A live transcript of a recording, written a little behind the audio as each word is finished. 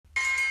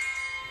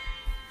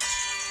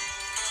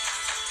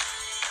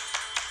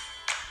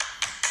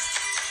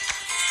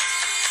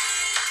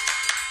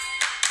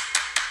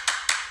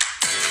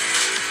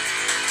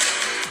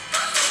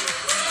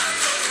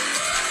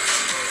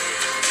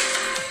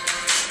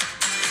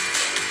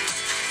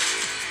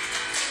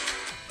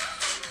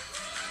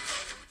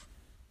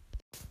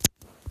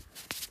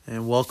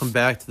And welcome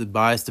back to the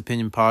Biased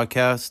Opinion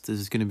Podcast. This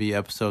is going to be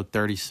episode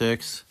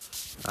 36.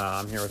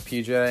 I'm here with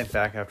PJ,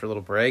 back after a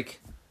little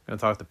break. Going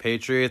to talk the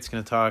Patriots,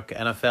 going to talk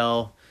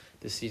NFL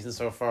this season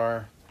so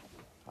far.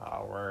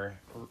 We're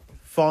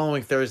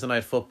following Thursday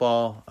Night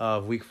Football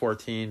of Week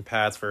 14,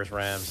 Pats versus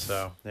Rams.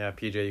 So, yeah,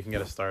 PJ, you can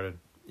get us started.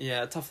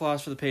 Yeah, tough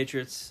loss for the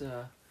Patriots.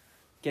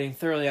 Getting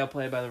thoroughly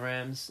outplayed by the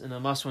Rams in a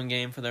must-win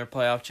game for their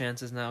playoff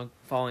chances now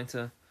falling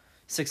to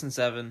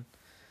 6-7.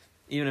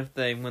 Even if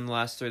they win the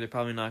last three, they're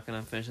probably not going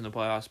to finish in the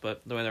playoffs,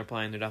 but the way they're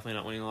playing, they're definitely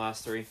not winning the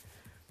last three.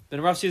 Been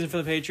a rough season for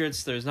the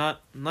Patriots. There's not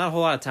a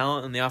whole lot of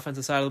talent on the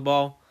offensive side of the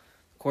ball.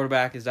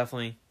 Quarterback is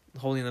definitely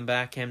holding them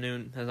back. Cam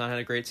Newton has not had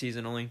a great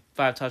season, only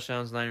 5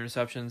 touchdowns, 9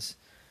 interceptions.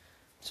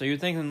 So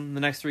you'd think in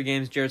the next 3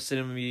 games, Jarrett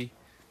Stidham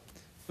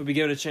would be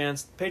given a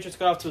chance. The Patriots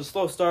got off to a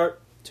slow start,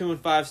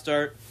 2-5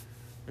 start,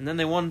 and then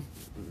they won.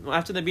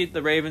 After they beat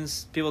the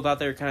Ravens, people thought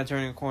they were kind of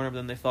turning a corner, but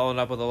then they followed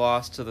up with a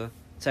loss to the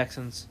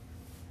Texans.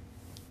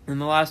 In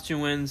the last 2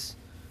 wins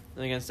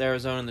against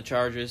Arizona and the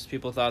Chargers,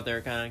 people thought they were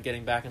kind of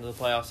getting back into the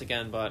playoffs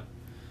again, but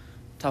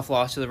tough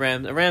loss to the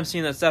Rams. A Rams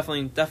team that's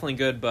definitely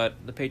good, but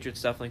the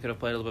Patriots definitely could have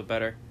played a little bit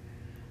better.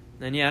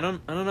 And yeah, I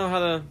don't know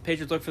how the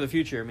Patriots look for the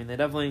future. I mean, they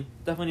definitely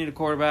need a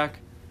quarterback.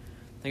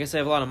 I guess they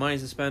have a lot of money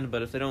to spend,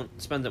 but if they don't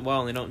spend it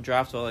well and they don't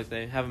draft well, like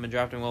they haven't been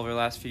drafting well over the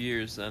last few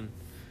years, then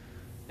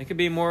it could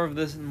be more of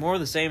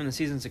the same in the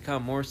seasons to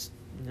come. More,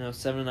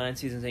 7-9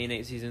 seasons,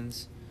 8-8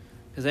 seasons,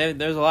 because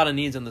there's a lot of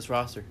needs on this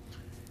roster.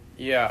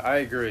 Yeah, I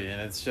agree, and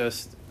it's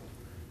just,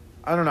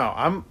 I don't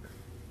know.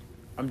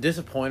 I'm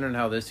disappointed in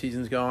how this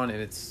season's gone,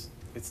 and it's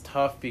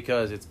tough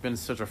because it's been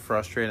such a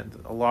frustrating.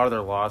 A lot of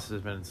their losses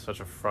have been in such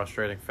a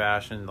frustrating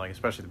fashion, like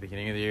especially at the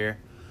beginning of the year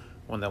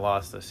when they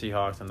lost the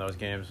Seahawks in those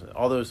games,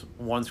 all those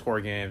one-score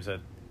games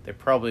that they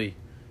probably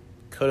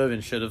could have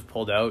and should have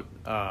pulled out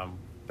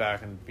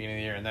back in the beginning of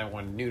the year, and then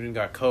when Newton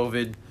got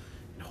COVID,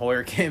 and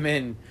Hoyer came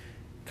in,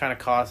 kind of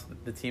cost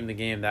the team the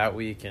game that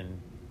week,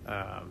 and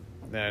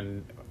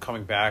then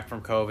coming back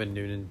from COVID,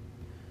 Newton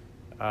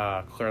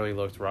clearly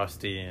looked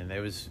rusty, and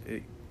there's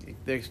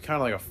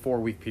kind of like a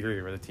 4-week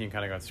period where the team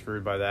kind of got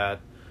screwed by that.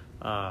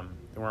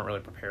 They weren't really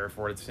prepared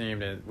for it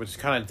seemed, which is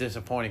kind of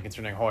disappointing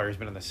considering Hoyer's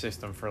been in the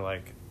system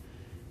for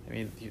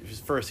his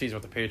first season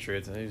with the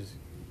Patriots, and he was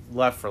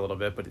left for a little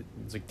bit, but it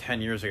was like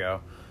 10 years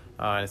ago,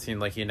 and it seemed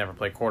like he had never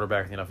played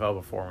quarterback in the NFL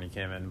before when he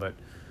came in. But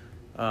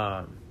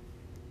I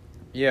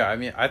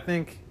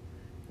think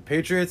the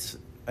Patriots,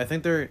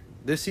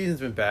 this season's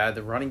been bad.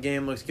 The running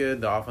game looks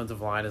good. The offensive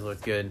line has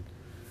looked good.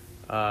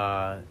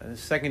 The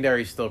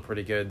secondary is still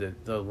pretty good.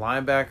 The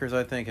linebackers,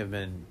 I think, have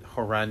been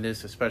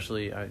horrendous,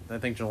 especially I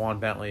think Jawan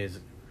Bentley has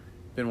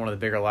been one of the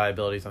bigger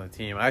liabilities on the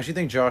team. I actually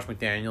think Josh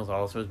McDaniels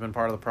also has been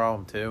part of the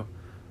problem, too.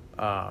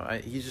 I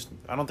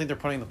don't think they're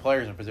putting the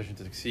players in a position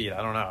to succeed.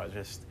 I don't know.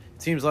 It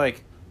seems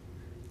like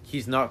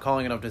he's not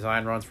calling enough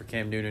design runs for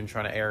Cam Newton,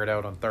 trying to air it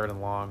out on 3rd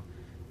and long,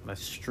 and a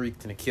streak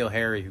to N'Keal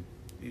Harry, who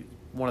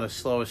one of the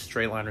slowest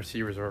straight line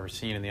receivers I've ever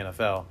seen in the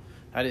NFL.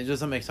 It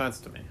doesn't make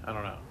sense to me. I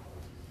don't know.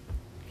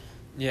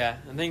 Yeah,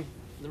 I think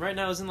right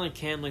now isn't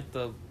Cam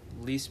the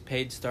least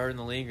paid starter in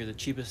the league or the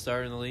cheapest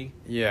starter in the league?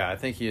 Yeah, I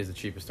think he is the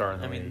cheapest starter in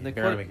the league. He's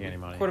barely making any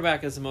money.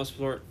 Quarterback is the most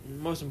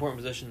important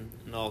position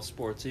in all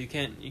sports, so you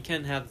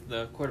can't have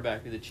the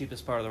quarterback be the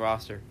cheapest part of the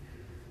roster.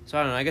 So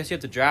I don't know. I guess you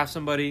have to draft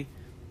somebody.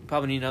 You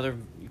probably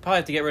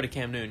have to get rid of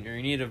Cam Newton, or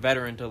you need a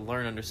veteran to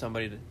learn under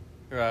somebody,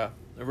 or a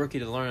rookie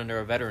to learn under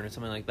a veteran or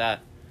something like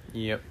that.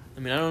 Yep. I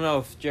mean, I don't know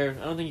if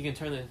I don't think you can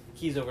turn the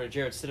keys over to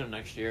Jarrett Stidham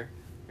next year.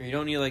 Or you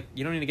don't need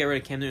to get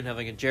rid of Cam Newton and have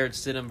a Jarrett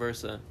Stidham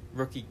versus a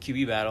rookie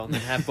QB battle and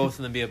then have both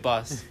of them be a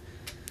bust.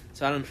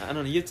 So I don't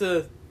know. You have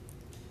to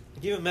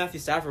give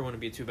Matthew Stafford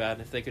wouldn't be too bad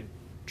if they could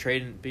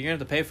trade, but you're gonna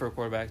have to pay for a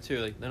quarterback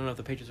too. I don't know if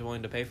the Patriots are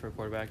willing to pay for a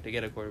quarterback to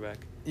get a quarterback.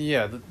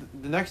 Yeah,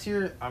 the next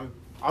year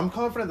I'm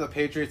confident the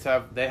Patriots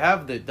definitely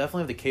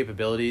have the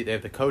capability. They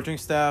have the coaching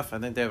staff. I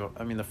think they have.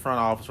 The front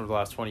office over the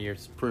last 20 years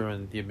has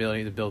proven the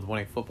ability to build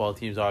winning football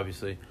teams.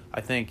 Obviously, I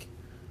think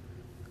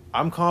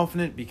I'm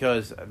confident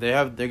because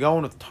they're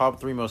going with the top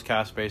 3 most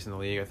cap space in the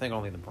league. I think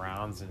only the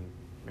Browns and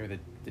maybe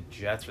the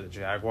Jets or the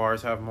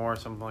Jaguars have more,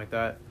 something like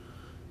that.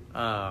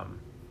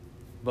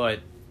 But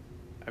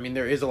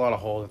there is a lot of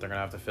holes that they're gonna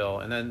have to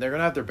fill, and then they're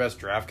gonna have their best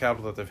draft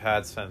capital that they've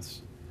had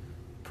since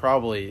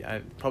probably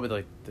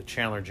like the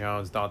Chandler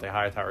Jones, Dante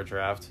Hightower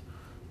draft.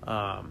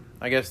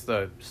 I guess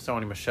the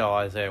Sony Michel,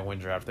 Isaiah Wynn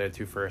draft. They had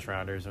 2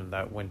 first-rounders, and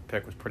that Wynn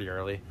pick was pretty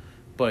early.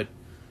 But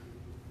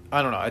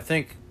I don't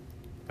know.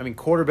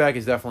 Quarterback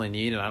is definitely a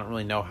need, and I don't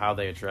really know how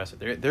they address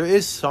it. There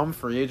is some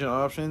free agent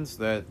options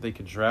that they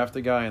could draft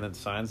a guy and then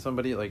sign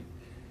somebody. Like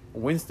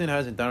Winston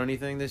hasn't done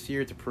anything this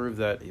year to prove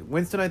that.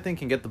 Winston, I think,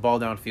 can get the ball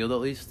downfield at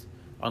least,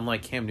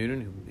 unlike Cam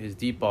Newton, who his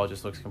deep ball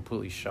just looks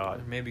completely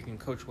shot. Maybe you can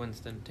coach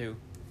Winston too.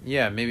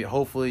 Yeah, maybe.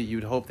 Hopefully,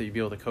 you'd hope that you'd be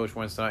able to coach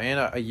Winston.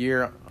 And a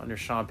year under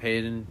Sean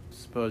Payton,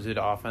 supposed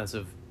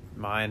offensive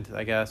mind,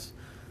 I guess,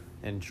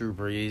 and Drew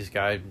Brees,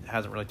 guy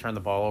hasn't really turned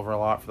the ball over a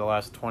lot for the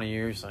last 20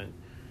 years. And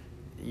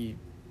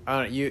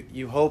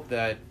you hope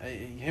that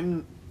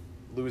him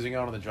losing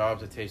out on the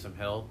jobs at Taysom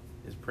Hill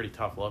is a pretty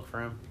tough look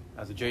for him.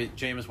 as a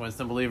Jameis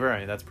Winston believer, I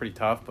mean, that's pretty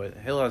tough. But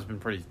Hill has been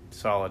pretty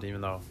solid,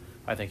 even though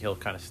I think Hill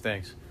kind of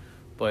stinks.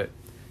 But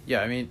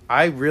yeah, I mean,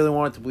 I really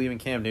wanted to believe in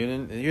Cam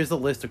Newton. Here's the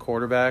list of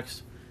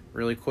quarterbacks,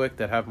 really quick,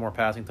 that have more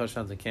passing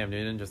touchdowns than Cam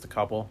Newton. Just a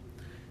couple.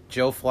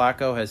 Joe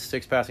Flacco has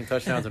 6 passing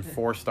touchdowns in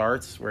 4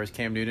 starts, whereas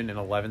Cam Newton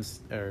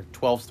in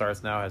 12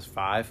 starts now has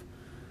 5.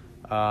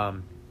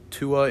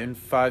 Tua in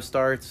 5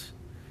 starts.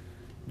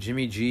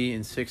 Jimmy G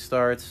in 6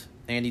 starts.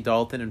 Andy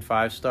Dalton in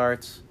 5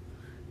 starts.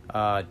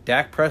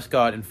 Dak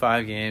Prescott in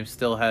 5 games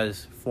still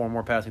has 4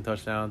 more passing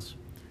touchdowns.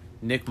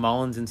 Nick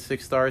Mullins in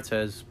 6 starts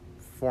has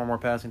 4 more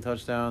passing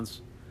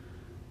touchdowns.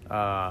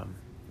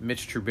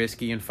 Mitch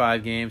Trubisky in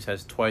 5 games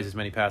has twice as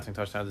many passing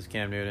touchdowns as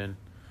Cam Newton.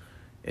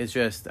 It's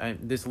just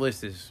this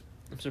list is.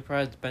 I'm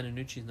surprised Ben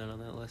DiNucci's not on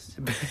that list.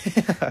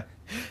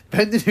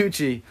 Ben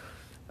DiNucci,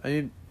 I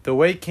mean, the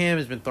way Cam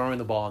has been throwing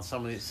the ball in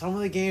some of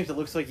the games, it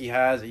looks like he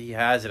has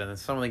it, and in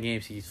some of the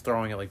games he's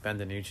throwing it like Ben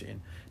DiNucci. And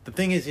the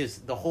thing is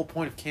the whole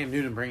point of Cam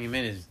Newton bringing him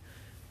in is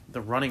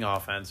the running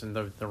offense and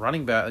the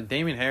running back.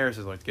 Damian Harris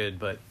has looked good,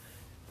 but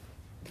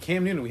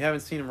Cam Newton, we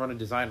haven't seen him run a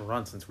design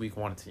run since week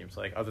 1. It seems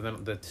like, other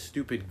than the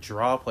stupid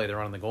draw play they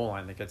run on the goal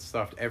line that gets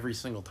stuffed every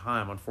single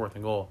time on 4th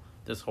and goal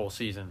this whole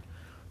season.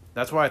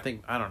 That's why I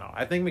think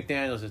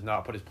McDaniels has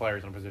not put his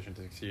players in a position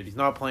to succeed. He's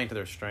not playing to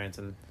their strengths,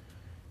 and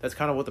that's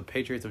kind of what the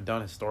Patriots have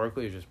done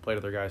historically, is just play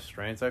to their guys'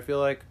 strengths, I feel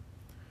like.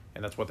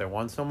 And that's what they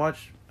won so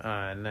much.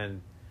 And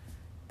then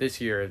this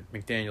year,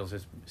 McDaniels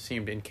has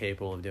seemed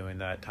incapable of doing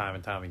that time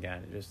and time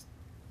again. It just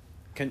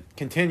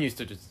continues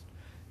to just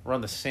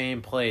run the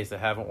same plays that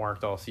haven't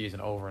worked all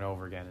season over and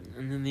over again.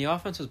 And then the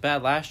offense was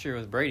bad last year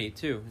with Brady,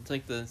 too. It's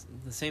like the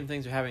same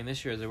things are happening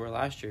this year as they were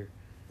last year.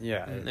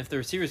 Yeah. And if the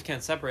receivers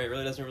can't separate, it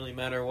really doesn't really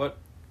matter what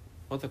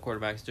the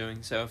quarterback's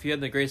doing. So if you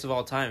had the greatest of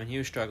all time and he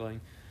was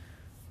struggling,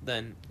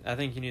 then I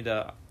think you need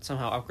to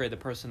somehow upgrade the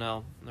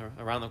personnel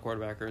around the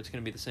quarterback, or it's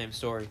going to be the same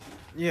story.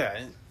 Yeah,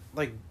 and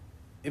like,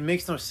 it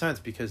makes no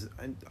sense because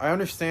I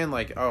understand,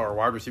 like, our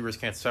wide receivers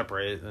can't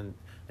separate, and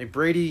like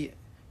Brady,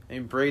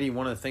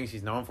 one of the things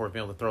he's known for is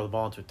being able to throw the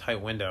ball into a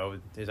tight window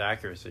with his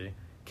accuracy.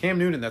 Cam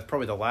Newton, that's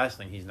probably the last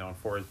thing he's known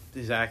for, is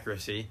his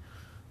accuracy.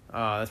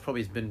 That's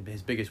probably been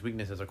his biggest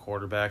weakness as a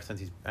quarterback since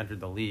he's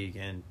entered the league.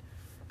 And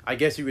I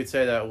guess you could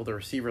say that, well, the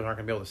receivers aren't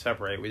going to be able to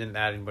separate. We didn't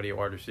add anybody at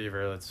wide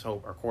receiver. Let's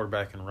hope our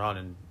quarterback can run,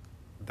 and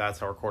that's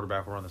how our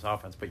quarterback will run this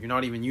offense. But you're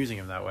not even using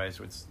him that way,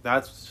 so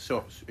that's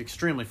so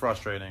extremely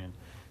frustrating. And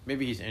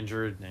maybe he's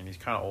injured and he's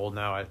kind of old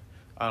now.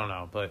 I don't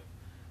know, but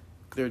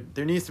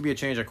there needs to be a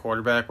change at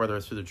quarterback, whether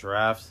it's through the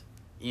draft.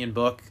 Ian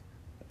Book,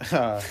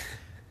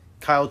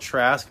 Kyle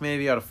Trask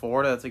maybe out of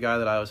Florida. That's a guy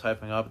that I was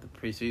hyping up at the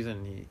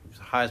preseason. He's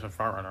a Heisman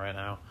frontrunner right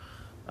now.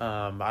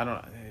 I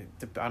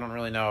don't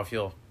really know if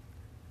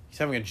he's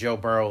having a Joe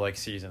Burrow like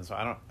season,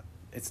 so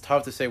it's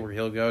tough to say where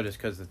he'll go just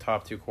because the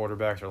top 2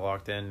 quarterbacks are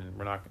locked in,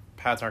 and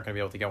Pats aren't going to be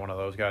able to get one of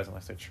those guys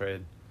unless they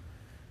trade.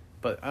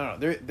 But I don't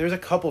know. There's a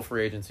couple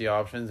free agency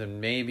options, and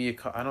maybe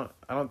I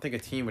don't think a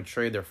team would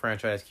trade their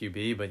franchise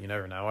QB, but you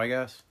never know, I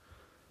guess.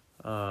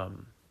 I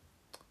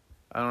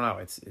don't know.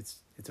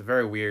 It's a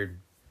very weird.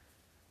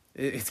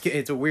 It's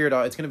going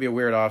to be a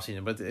weird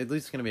offseason, but at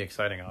least it's going to be an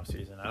exciting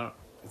offseason.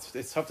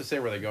 It's tough to say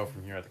where they go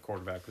from here at the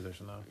quarterback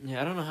position, though.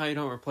 Yeah, I don't know how you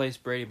don't replace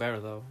Brady better,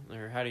 though,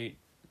 or how do you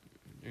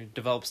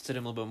develop Stidham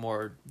a little bit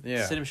more. Yeah,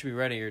 Stidham should be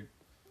ready, or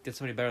get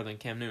somebody better than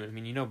Cam Newton. I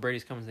mean,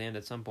 Brady's coming to the end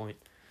at some point.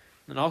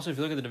 And also, if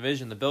you look at the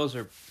division, the Bills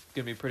are going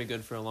to be pretty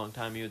good for a long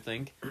time, you would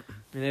think. I mean,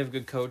 they have a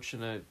good coach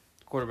and a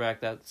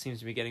quarterback that seems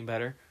to be getting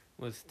better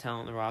with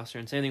talent in the roster.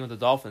 And same thing with the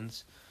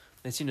Dolphins.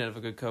 They seem to have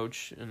a good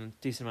coach and a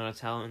decent amount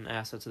of talent and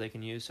assets that they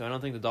can use. So I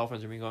don't think the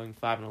Dolphins are going to be going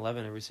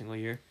 5-11 every single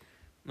year.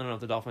 I don't know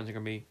if the Dolphins are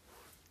going to be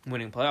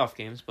winning playoff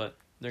games, but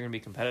they're going to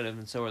be competitive,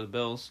 and so are the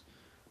Bills.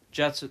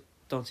 Jets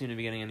don't seem to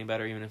be getting any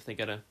better, even if they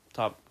get a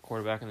top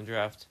quarterback in the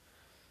draft.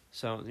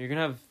 So you're going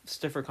to have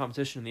stiffer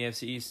competition in the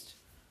AFC East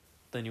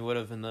than you would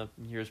have in the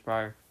years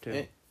prior,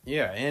 too.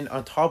 Yeah, and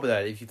on top of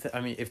that,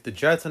 if the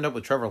Jets end up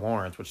with Trevor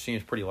Lawrence, which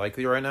seems pretty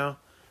likely right now,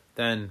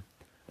 then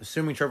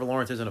assuming Trevor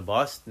Lawrence isn't a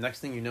bust, next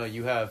thing you know,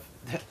 you have...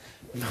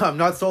 I'm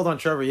not sold on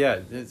Trevor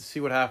yet. Let's see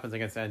what happens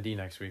against ND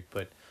next week.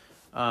 But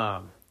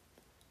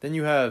then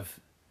you have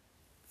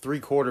 3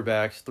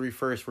 quarterbacks, 3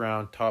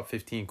 first-round top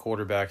 15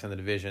 quarterbacks in the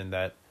division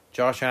that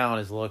Josh Allen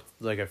has looked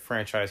like a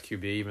franchise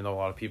QB, even though a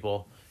lot of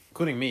people,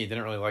 including me,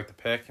 didn't really like the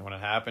pick when it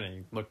happened, and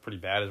he looked pretty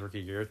bad his rookie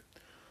year.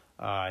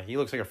 He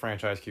looks like a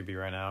franchise QB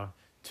right now.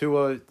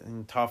 Tua,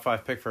 top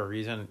 5 pick for a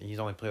reason. He's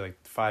only played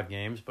like 5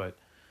 games, but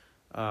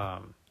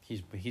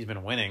he's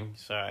been winning.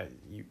 So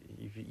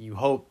you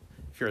hope,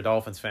 if you're a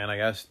Dolphins fan, I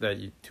guess, that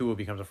Tua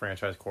becomes a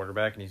franchise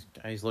quarterback, and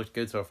he's looked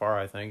good so far.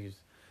 I think he's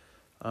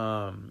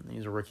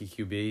a rookie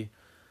QB,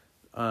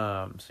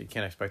 so you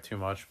can't expect too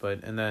much.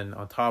 And then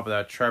on top of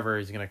that, Trevor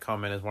is going to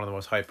come in as one of the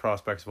most hyped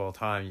prospects of all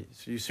time.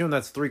 So you assume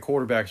that's 3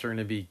 quarterbacks are going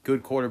to be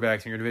good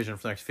quarterbacks in your division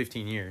for the next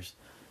 15 years,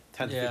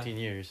 10 to 15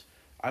 years.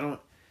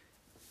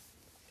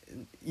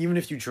 Even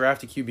if you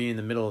draft a QB in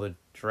the middle of the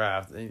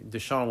draft,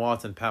 Deshaun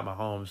Watson, Pat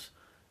Mahomes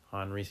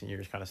on recent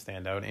years kind of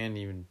stand out, and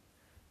even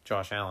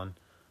Josh Allen.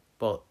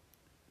 But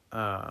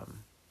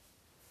um,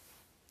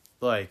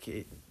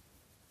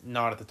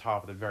 not at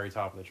the very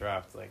top of the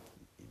draft. Like,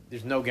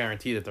 there's no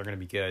guarantee that they're going to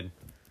be good.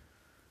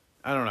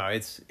 I don't know.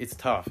 It's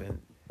tough. And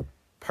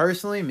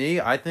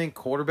personally, I think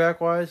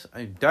quarterback-wise,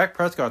 Dak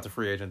Prescott's a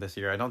free agent this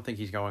year. I don't think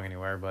he's going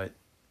anywhere, but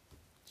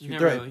you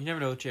never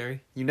know with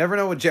Jerry. You never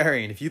know with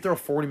Jerry, and if you throw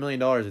 $40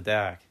 million at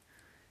Dak,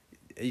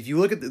 if you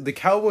look at the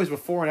Cowboys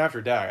before and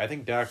after Dak, I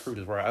think Dak proved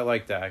his worth. I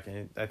like Dak,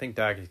 and I think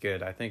Dak is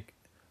good. I think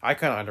I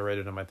kind of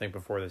underrated him,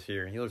 before this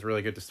year. He looks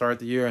really good to start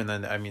the year, and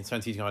then,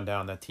 since he's gone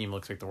down, that team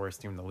looks like the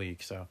worst team in the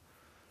league. So,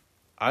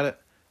 I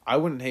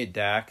wouldn't hate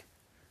Dak.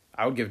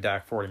 I would give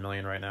Dak $40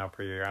 million right now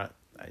per year.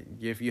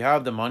 If you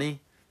have the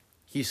money,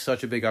 he's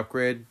such a big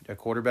upgrade at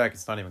quarterback,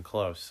 it's not even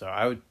close. So,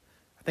 I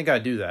think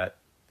I'd do that.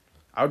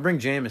 I would bring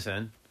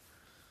Jameis.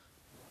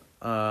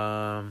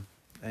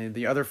 And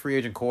the other free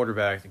agent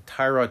quarterbacks, like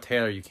Tyrod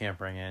Taylor, you can't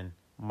bring in.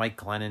 Mike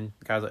Glennon,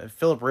 guys like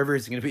Phillip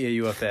Rivers is going to be a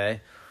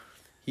UFA.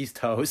 He's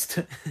toast.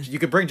 You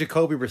could bring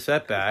Jacoby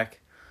Brissett back.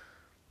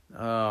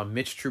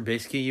 Mitch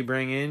Trubisky, you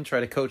bring in, try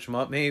to coach him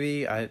up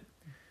maybe.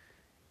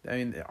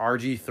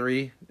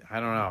 RG3. I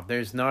don't know.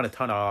 There's not a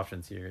ton of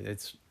options here.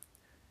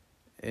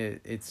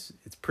 It's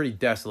pretty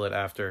desolate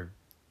after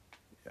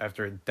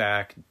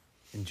Dak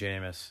and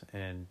Jameis,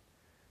 and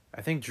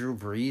I think Drew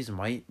Brees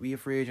might be a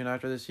free agent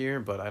after this year,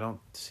 but I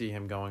don't see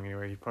him going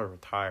anywhere. He'd probably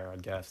retire,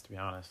 I'd guess, to be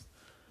honest,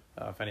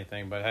 if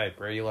anything. But, hey,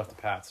 Brady left the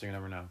Pats, so you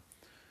never know.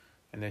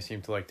 And they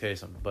seem to like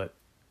Taysom. But,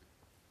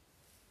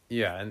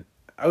 yeah, and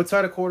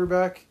outside of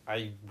quarterback,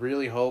 I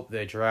really hope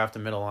they draft a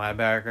middle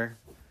linebacker,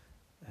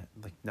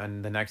 like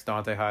the next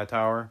Dante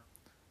Hightower.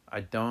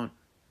 I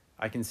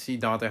can see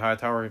Dante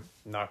Hightower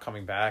not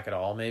coming back at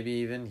all, maybe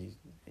even.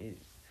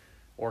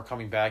 Or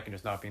coming back and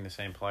just not being the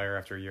same player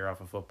after a year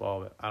off of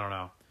football. But I don't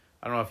know.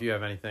 I don't know if you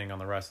have anything on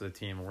the rest of the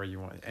team where you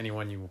want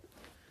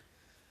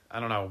I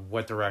don't know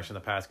what direction the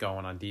Pats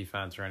going on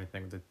defense or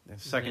anything. The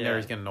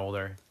secondary's getting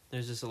older.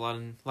 There's just a lot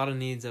of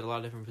needs at a lot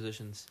of different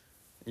positions.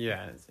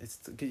 Yeah,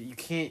 you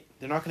can't.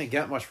 They're not going to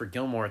get much for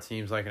Gilmore. It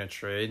seems like in a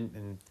trade,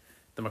 and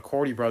the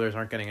McCourty brothers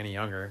aren't getting any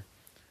younger.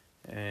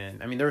 And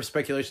there was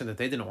speculation that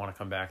they didn't want to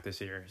come back this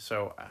year.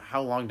 So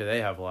how long do they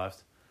have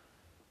left?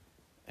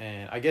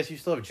 And I guess you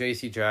still have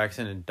J.C.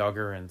 Jackson and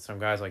Duggar and some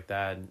guys like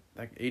that. And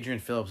like Adrian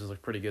Phillips has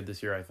looked pretty good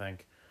this year, I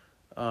think.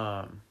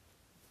 But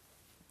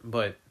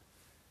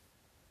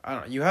I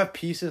don't know. You have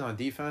pieces on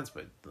defense,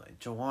 but like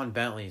Jawan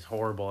Bentley is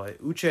horrible.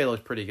 Uche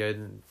looks pretty good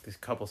in this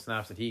couple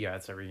snaps that he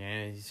gets every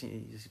game.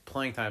 His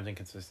playing time's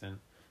inconsistent.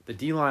 The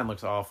D-line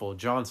looks awful.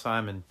 John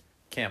Simon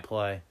can't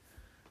play.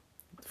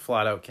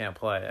 Flat out can't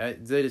play.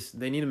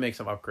 They need to make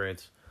some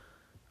upgrades.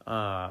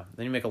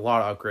 They need to make a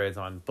lot of upgrades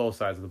on both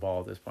sides of the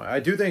ball at this point. I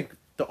do think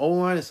the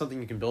O-line is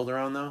something you can build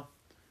around, though.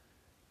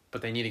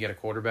 But they need to get a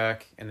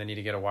quarterback, and they need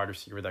to get a wide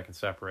receiver that can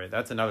separate.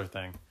 That's another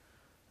thing.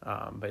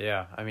 But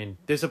yeah,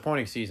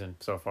 disappointing season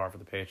so far for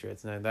the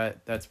Patriots, and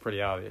that's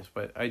pretty obvious.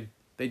 But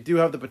they do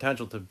have the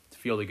potential to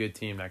field a good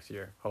team next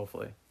year,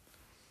 hopefully.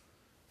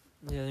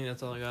 Yeah, I think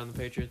that's all I got on the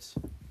Patriots.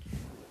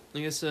 I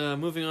guess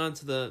moving on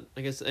to the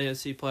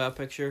AFC playoff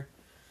picture.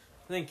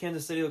 I think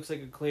Kansas City looks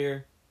like a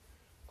clear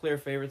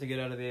favorite to get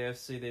out of the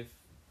AFC. They've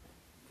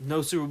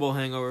no Super Bowl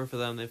hangover for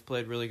them. They've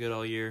played really good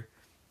all year.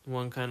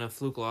 One kind of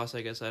fluke loss,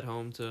 I guess, at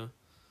home to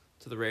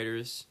the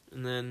Raiders.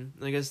 And then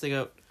I guess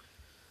they're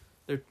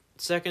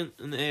second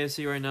in the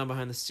AFC right now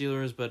behind the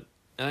Steelers, but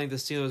I think the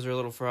Steelers are a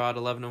little fraud,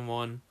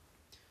 11-1.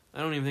 I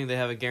don't even think they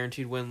have a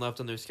guaranteed win left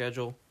on their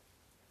schedule.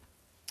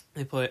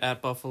 They play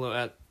at Buffalo,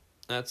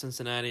 at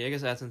Cincinnati. I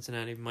guess at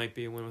Cincinnati might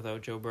be a win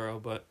without Joe Burrow,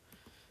 but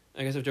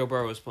I guess if Joe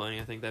Burrow was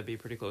playing, I think that'd be a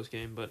pretty close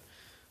game. But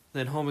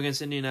then home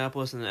against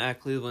Indianapolis and then at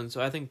Cleveland.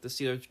 So I think the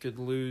Steelers could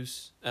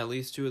lose at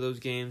least two of those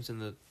games,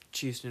 and the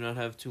Chiefs do not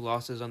have two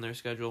losses on their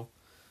schedule.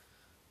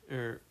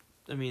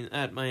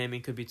 At Miami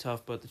could be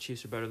tough, but the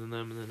Chiefs are better than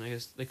them. And then I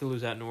guess they could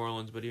lose at New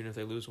Orleans, but even if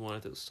they lose one, I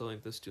still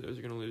think the Steelers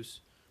are going to lose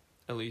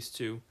at least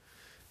two.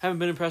 Haven't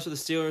been impressed with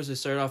the Steelers. They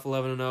started off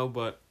 11-0,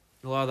 but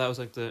a lot of that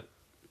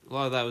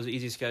was an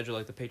easy schedule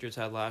like the Patriots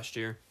had last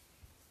year.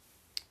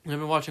 And I've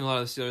been watching a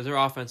lot of the Steelers. Their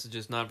offense is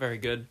just not very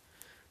good.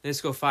 They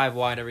just go 5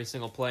 wide every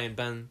single play, and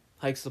Ben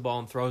hikes the ball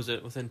and throws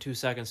it within 2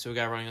 seconds to a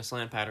guy running a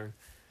slant pattern.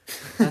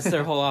 That's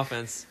their whole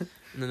offense.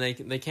 And then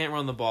they can't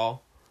run the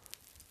ball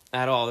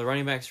at all. The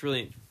running backs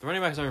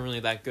aren't really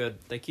that good.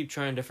 They keep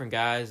trying different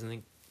guys,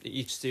 and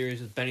each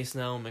series with Benny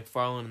Snell,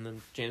 McFarland, and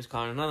then James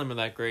Conner. None of them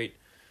are that great.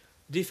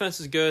 Defense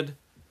is good,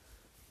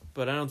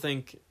 but I don't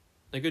think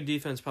a good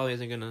defense probably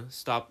isn't going to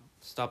stop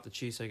the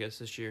Chiefs, I guess,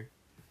 this year.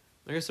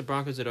 I guess the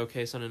Broncos did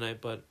okay Sunday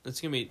night, but the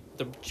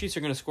Chiefs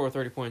are going to score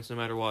 30 points no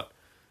matter what.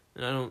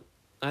 And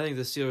I think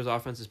the Steelers'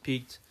 offense has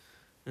peaked,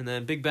 and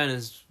then Big Ben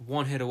is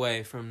one hit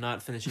away from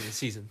not finishing the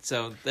season.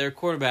 So their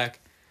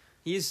quarterback,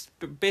 he's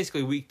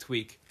basically week to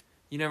week.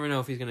 You never know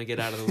if he's going to get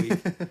out of the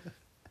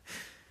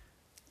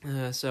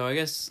week. So I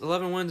guess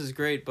 11 wins is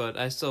great, but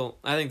I think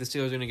the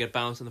Steelers are going to get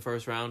bounced in the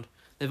first round.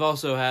 They've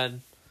also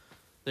had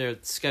their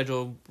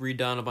schedule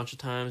redone a bunch of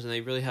times, and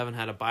they really haven't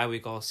had a bye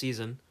week all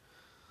season.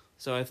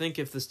 So I think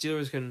if the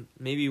Steelers can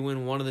maybe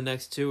win one of the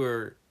next two,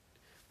 or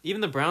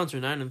even the Browns are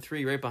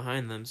 9-3 right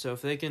behind them. So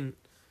if they can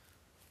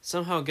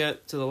somehow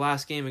get to the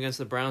last game against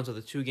the Browns with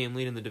a 2-game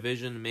lead in the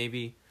division,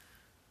 maybe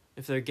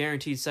if they're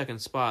guaranteed second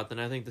spot, then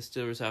I think the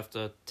Steelers have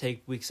to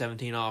take Week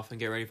 17 off and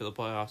get ready for the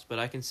playoffs. But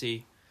I can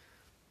see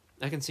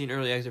an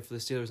early exit for the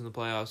Steelers in the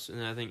playoffs,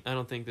 and I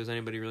don't think there's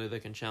anybody really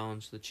that can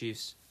challenge the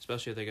Chiefs,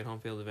 especially if they get home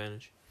field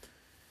advantage.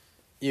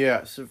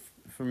 Yeah, so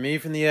for me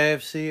from the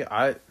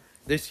AFC,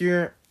 this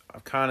year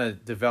I've kind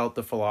of developed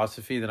the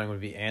philosophy that I'm going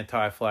to be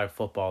anti-flag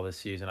football this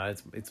season.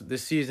 It's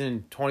this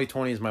season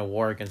 2020 is my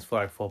war against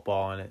flag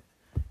football, and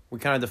we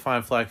kind of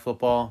define flag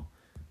football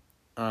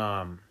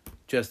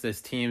just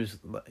as teams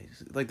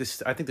like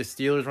this. I think the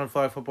Steelers run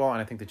flag football,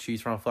 and I think the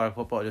Chiefs run flag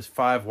football. Just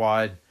 5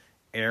 wide,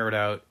 air it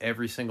out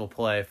every single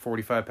play,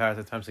 45 pass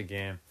attempts a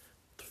game,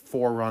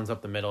 4 runs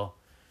up the middle.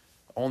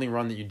 Only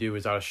run that you do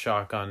is out of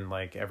shotgun,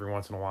 like every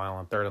once in a while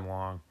on 3rd and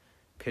long,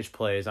 pitch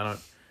plays. I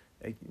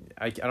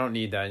don't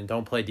need that, and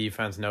don't play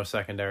defense. No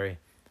secondary.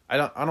 I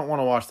don't want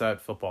to watch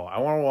that football. I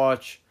want to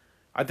watch.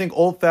 I think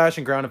old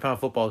fashioned ground and pound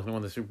football is going to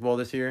win the Super Bowl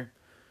this year.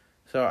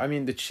 So I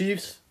mean, the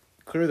Chiefs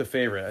clearly the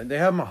favorite. They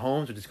have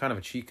Mahomes, which is kind of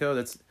a cheat code.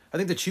 I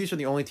think the Chiefs are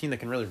the only team that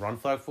can really run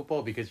flag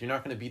football because you're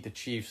not going to beat the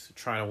Chiefs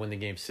trying to win the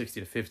game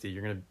 60-50.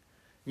 You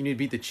need to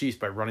beat the Chiefs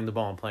by running the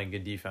ball and playing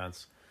good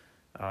defense.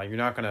 You're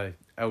not going to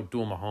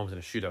outduel Mahomes in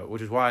a shootout,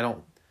 which is why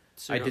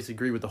I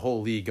disagree with the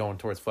whole league going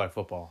towards flag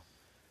football.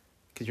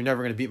 Because you're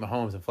never going to beat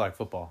Mahomes in flag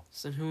football.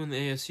 So who in the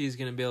AFC is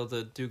going to be able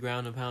to do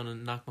ground and pound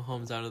and knock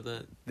Mahomes out of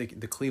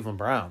the Cleveland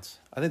Browns.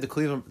 I think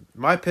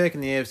my pick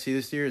in the AFC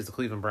this year is the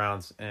Cleveland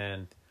Browns.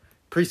 And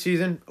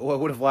preseason, I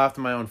would have laughed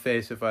in my own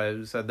face if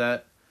I said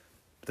that.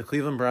 The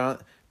Cleveland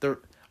Browns,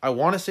 I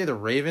want to say the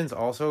Ravens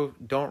also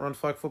don't run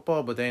flag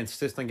football, but they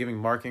insist on giving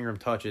Mark Ingram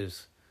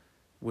touches,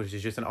 which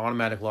is just an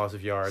automatic loss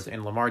of yards.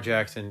 And Lamar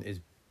Jackson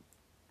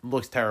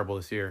looks terrible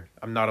this year.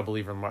 I'm not a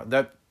believer in Lamar.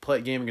 That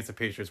game against the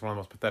Patriots is one of the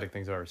most pathetic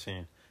things I've ever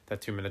seen.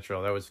 That 2-minute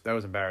drill, that was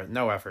embarrassing.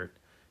 No effort,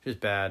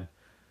 just bad.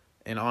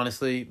 And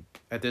honestly,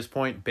 at this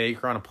point,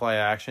 Baker running play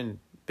action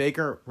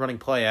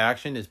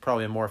is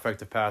probably a more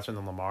effective passer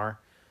than Lamar,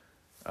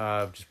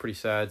 which is pretty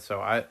sad.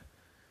 So I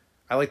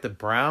like the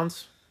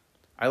Browns.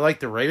 I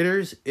like the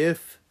Raiders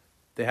if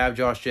they have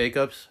Josh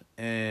Jacobs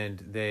and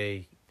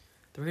they.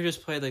 The Raiders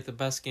played like the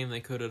best game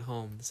they could at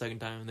home the second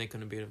time, and they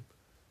couldn't beat them.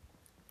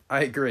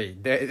 I agree.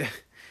 The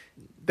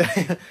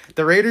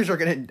Raiders are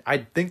going to... I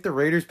think the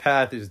Raiders'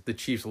 path is the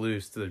Chiefs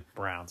lose to the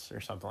Browns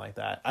or something like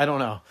that. I don't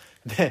know.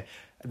 The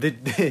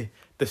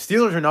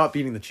Steelers are not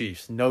beating the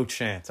Chiefs. No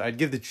chance. I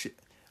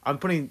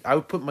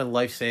would put my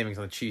life savings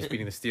on the Chiefs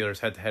beating the Steelers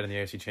head-to-head in the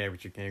AFC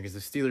Championship game because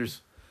the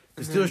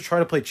Steelers try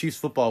to play Chiefs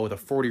football with a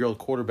 40-year-old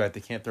quarterback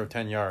that can't throw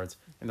 10 yards,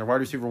 and their wide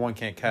receiver 1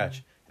 can't catch,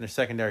 and their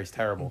secondary is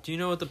terrible. Do you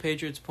know what the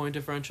Patriots' point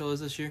differential is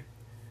this year?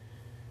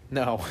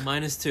 No.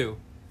 -2.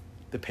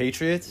 The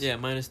Patriots? Yeah,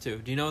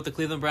 -2. Do you know what the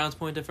Cleveland Browns'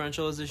 point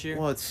differential is this year?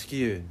 Well, it's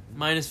skewed.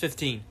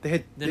 -15.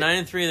 They're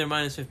 9-3 and they're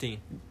 -15.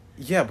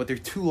 Yeah, but their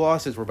 2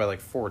 losses were by like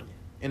 40.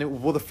 And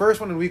the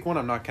first one in week 1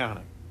 I'm not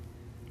counting.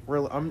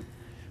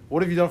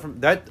 What have you done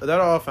from that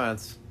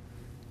offense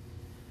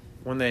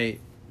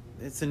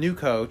it's a new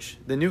coach.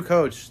 The new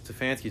coach,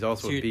 Stefanski, is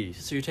also a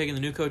beast. So you're taking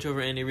the new coach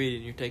over Andy Reid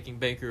and you're taking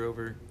Baker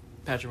over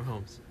Patrick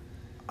Mahomes.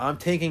 I'm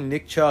taking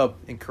Nick Chubb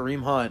and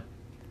Kareem Hunt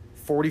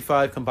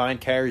 45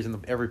 combined carries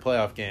in every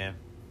playoff game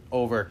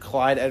over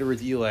Clyde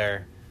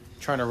Edwards-Helaire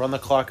trying to run the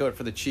clock out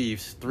for the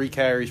Chiefs, 3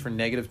 carries for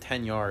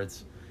 -10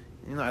 yards.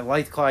 I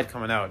liked Clyde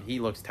coming out. He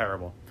looks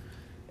terrible.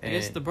 I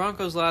guess the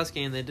Broncos last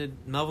game,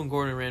 Melvin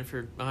Gordon ran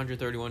for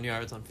 131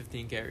 yards on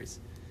 15 carries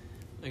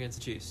against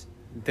the Chiefs.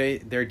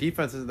 Their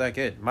defense isn't that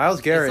good.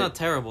 Myles Garrett. It's not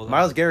terrible, though.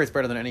 Myles Garrett's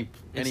better than any.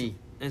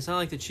 It's not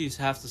like the Chiefs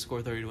have to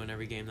score 30 to win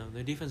every game, though.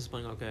 Their defense is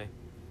playing okay.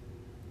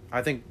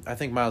 I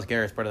think Myles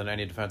Garrett's better than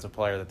any defensive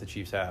player that the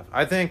Chiefs have.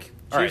 All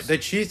right, the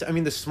Chiefs. I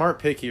mean, the smart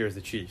pick here is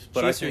the Chiefs,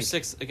 but Chiefs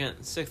are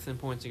sixth in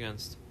points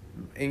against.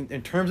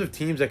 In terms of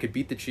teams that could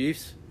beat the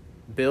Chiefs,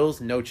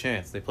 Bills no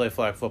chance. They play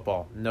flag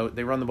football. No,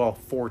 they run the ball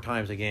 4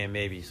 times a game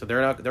maybe. So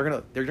they're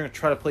gonna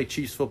try to play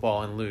Chiefs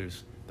football and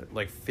lose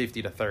like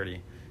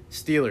 50-30.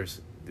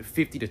 Steelers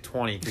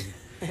 50-20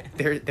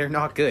 because they're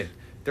not good.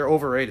 They're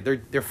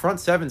overrated. Their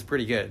front seven's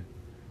pretty good.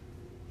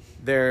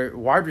 Their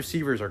wide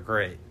receivers are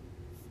great.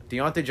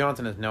 Deontay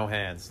Johnson has no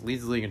hands.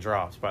 Leads the league in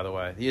drops, by the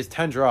way. He has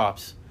 10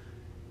 drops.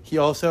 He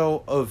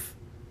also,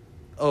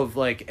 of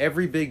like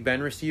every Big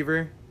Ben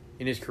receiver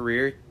in his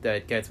career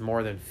that gets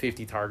more than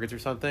 50 targets or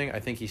something, I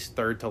think he's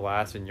 3rd to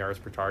last in yards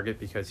per target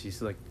because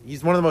he's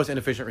one of the most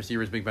inefficient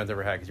receivers Big Ben's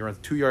ever had because he runs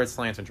 2-yard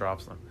slants and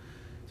drops them.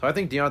 So I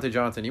think Deontay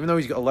Johnson, even though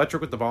he's electric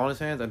with the ball in his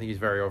hands, I think he's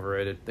very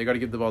overrated. They got to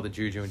give the ball to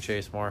Juju and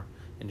Chase more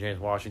and James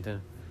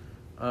Washington.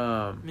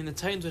 I mean, the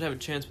Titans would have a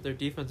chance, but their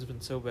defense has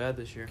been so bad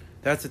this year.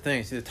 That's the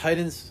thing. See, the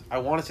Titans, I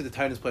want to see the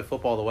Titans play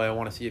football the way I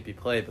want to see it be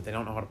played, but they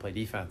don't know how to play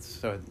defense.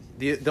 So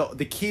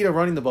the key to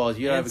running the ball is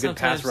you got to have a good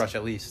pass rush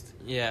at least.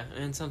 Yeah,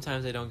 and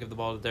sometimes they don't give the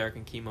ball to Derek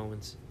in key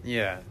moments.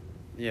 Yeah,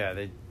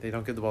 they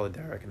don't give the ball to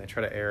Derek, and they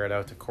try to air it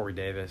out to Corey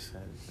Davis.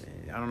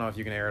 And I don't know if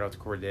you can air it out to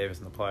Corey Davis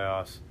in the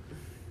playoffs.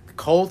 The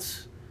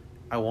Colts,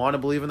 I want to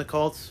believe in the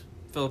Colts,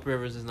 Phillip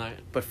Rivers is not.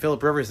 but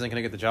Phillip Rivers isn't going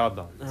to get the job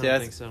done. I don't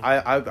think so.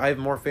 I have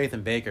more faith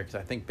in Baker because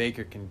I think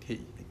Baker can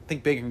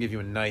give you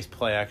a nice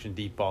play action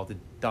deep ball to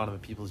Donovan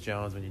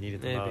Peoples-Jones when you need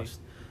it the Maybe. most.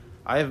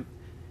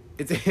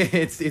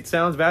 It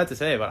sounds bad to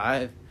say, but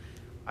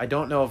I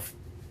don't know if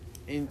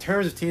in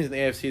terms of teams in the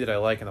AFC that I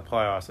like in the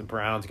playoffs, the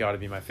Browns got to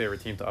be my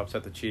favorite team to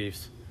upset the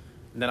Chiefs.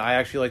 And then I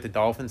actually like the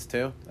Dolphins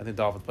too. I think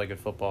Dolphins play good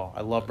football.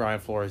 I love Brian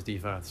Flores'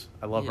 defense.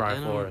 I love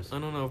Brian Flores. I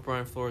don't know if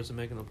Brian Flores is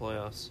making the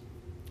playoffs.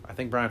 I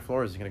think Brian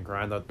Flores is going to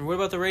grind up. And what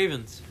about the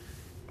Ravens?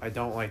 I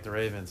don't like the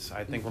Ravens.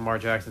 I think Lamar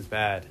Jackson's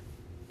bad.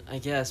 I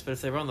guess, but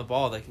if they run the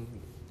ball, they can.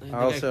 They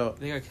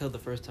got killed the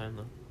first time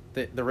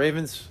though. The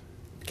Ravens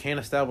can't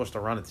establish the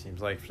run. It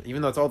seems like,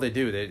 even though that's all they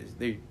do,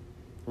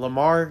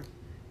 Lamar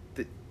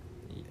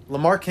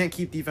can't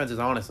keep defenses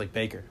honest like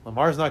Baker.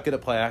 Lamar's not good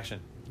at play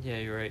action. Yeah,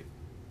 you're right.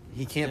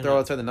 He can't throw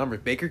outside the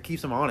numbers. Baker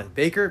keeps him on it.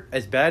 Baker,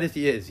 as bad as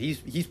he is,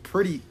 he's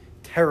pretty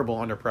terrible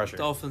under pressure.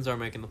 Dolphins are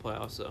making the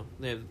playoffs though.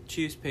 They have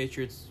Chiefs,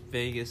 Patriots,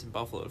 Vegas, and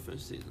Buffalo to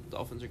finish the season.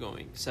 Dolphins are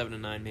going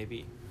 7-9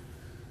 maybe.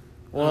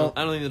 Well,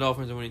 I don't think the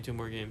Dolphins are winning 2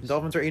 more games.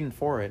 Dolphins are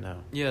 8-4 right now.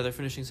 Yeah, they're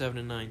finishing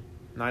 7-9.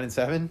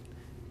 9-7.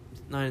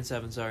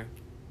 9-7, sorry.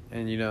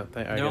 And you know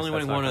they're only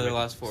winning 1 of their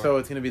last 4. So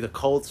it's going to be the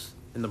Colts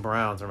and the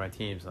Browns are my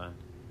teams then.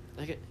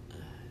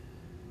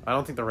 I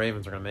don't think the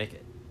Ravens are going to make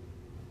it.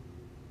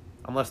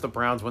 Unless the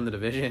Browns win the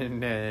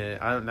division,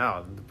 I don't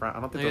know. I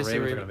don't think the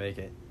Ravens are going to make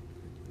it.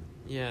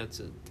 Yeah,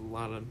 it's a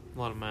lot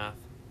of math.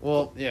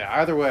 Well, yeah.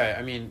 Either way,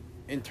 I mean,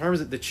 in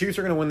terms of the Chiefs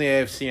are going to win the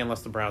AFC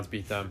unless the Browns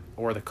beat them,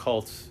 or the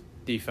Colts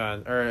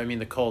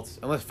the Colts,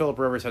 unless Phillip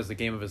Rivers has the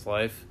game of his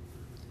life,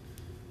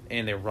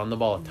 and they run the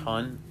ball a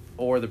ton,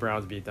 or the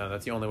Browns beat them.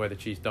 That's the only way the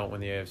Chiefs don't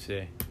win the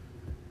AFC.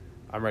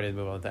 I'm ready to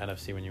move on to the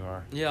NFC when you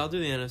are. Yeah, I'll do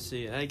the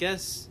NFC. I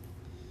guess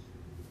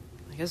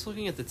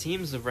looking at the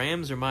teams, the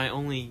Rams are my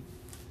only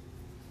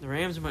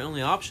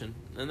option.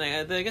 And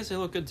I guess they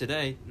look good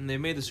today, and they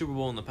made the Super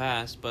Bowl in the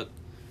past, but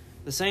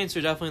the Saints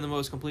are definitely the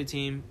most complete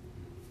team.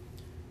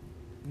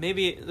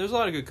 Maybe there's a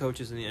lot of good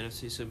coaches in the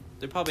NFC, so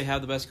they probably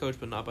have the best coach,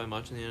 but not by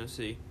much in the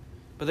NFC.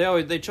 But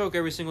they choke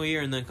every single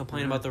year and then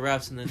complain about the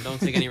refs and then don't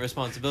take any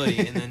responsibility.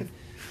 And then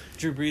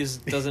Drew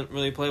Brees doesn't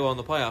really play well in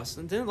the playoffs.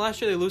 And didn't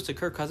last year they lose to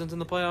Kirk Cousins in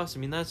the playoffs? I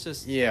mean, that's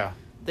just They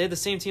had the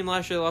same team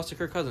last year that lost to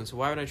Kirk Cousins, so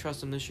why would I trust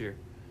them this year?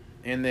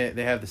 And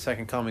they have the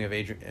second coming of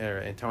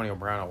Antonio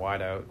Brown at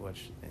wideout,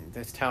 which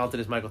as talented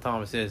as Michael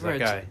Thomas is, right.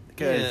 that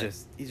guy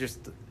is he's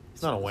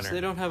not a winner. So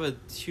they don't have a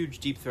huge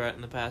deep threat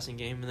in the passing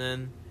game. And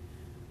then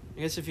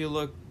I guess if you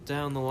look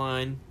down the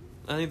line,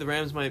 I think the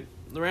Rams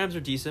are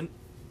decent.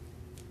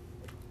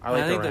 I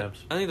like the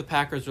Rams. I think the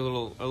Packers are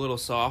a little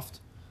soft.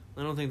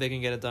 I don't think they can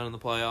get it done in the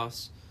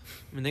playoffs.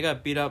 I mean, they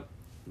got beat up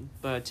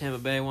by Tampa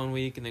Bay one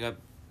week, and they got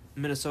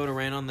Minnesota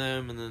ran on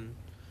them, and then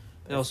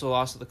they also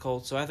lost to the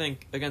Colts. So I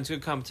think against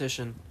good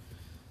competition,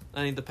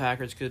 I think the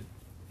Packers could.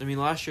 I mean,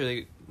 last year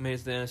they made it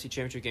to the NFC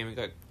Championship game and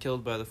got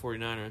killed by the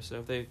 49ers. So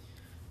if they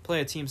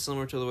play a team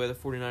similar to the way the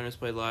 49ers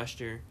played last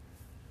year,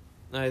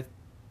 I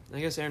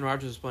guess Aaron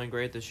Rodgers is playing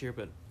great this year,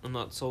 but I'm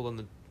not sold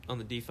on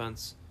the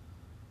defense.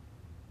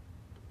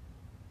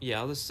 Yeah,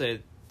 I'll just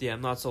say,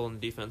 I'm not sold on the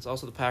defense.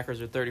 Also, the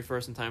Packers are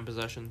 31st in time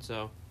possession,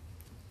 so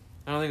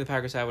I don't think the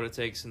Packers have what it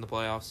takes in the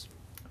playoffs.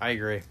 I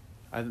agree.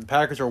 The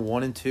Packers are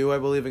 1-2, I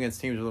believe,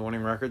 against teams with a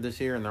winning record this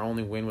year, and their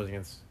only win was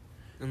against.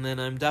 And then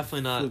I'm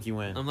definitely not. Fluky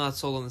win. I'm not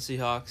sold on the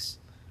Seahawks.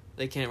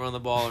 They can't run the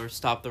ball or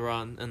stop the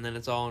run, and then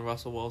it's all on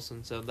Russell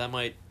Wilson. So that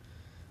might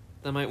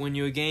win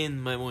you a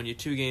game, might win you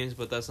 2 games,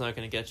 but that's not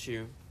going to get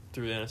you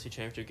through the NFC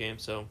Championship game.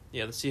 So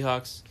yeah, the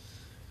Seahawks.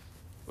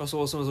 Russell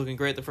Wilson was looking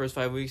great the first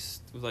 5 weeks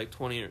with like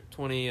 20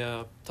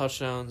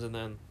 touchdowns, and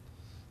then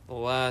the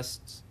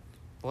last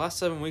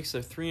 7 weeks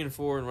they're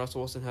 3-4, and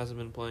Russell Wilson hasn't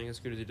been playing as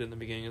good as he did in the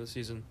beginning of the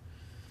season.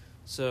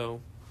 So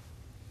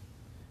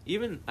the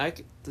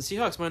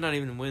Seahawks might not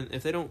even win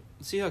if they don't.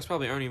 The Seahawks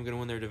probably aren't even going to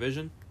win their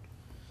division.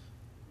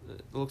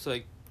 It looks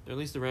like at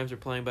least the Rams are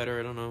playing better.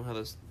 I don't know how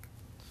this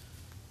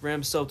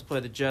Rams still have to play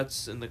the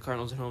Jets and the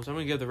Cardinals at home, so I'm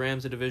going to give the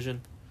Rams a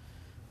division.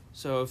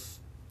 So if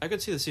I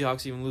could see the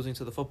Seahawks even losing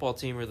to the football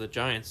team or the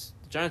Giants.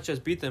 The Giants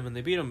just beat them, and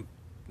they beat them,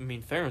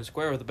 fair and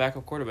square with a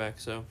backup quarterback.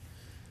 So,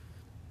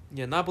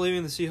 yeah, not believing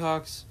in the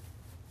Seahawks.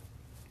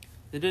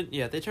 They're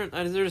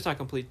just not a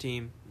complete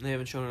team. They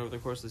haven't shown it over the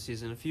course of the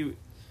season.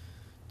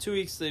 2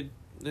 weeks they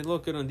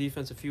looked good on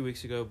defense a few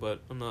weeks ago, but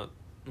I'm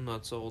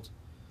not sold.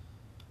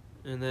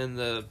 And then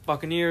the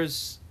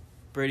Buccaneers,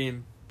 Brady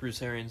and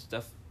Bruce Arians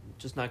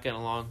just not getting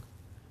along,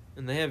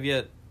 and they have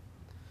yet.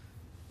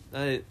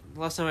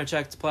 Last time I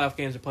checked, playoff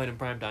games are played in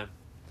primetime.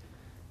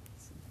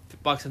 The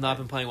Bucs have not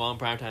been playing well in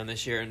primetime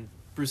this year, and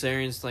Bruce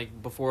Arians,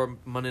 before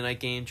Monday night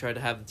game, tried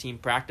to have the team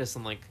practice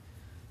on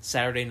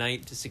Saturday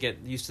night just to get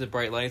used to the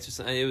bright lights or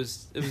something. It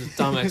was a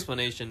dumb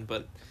explanation,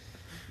 but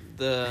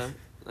the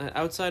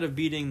outside of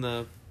beating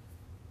the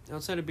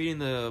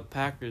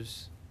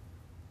Packers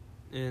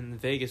in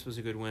Vegas was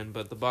a good win,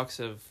 but the Bucs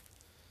have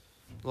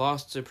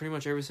lost to pretty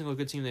much every single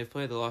good team they've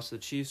played. They lost to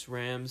the Chiefs,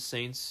 Rams,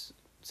 Saints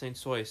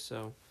twice,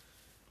 so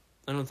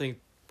I don't think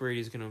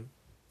Brady's going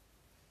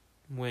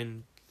to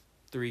win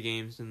 3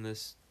 games in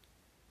this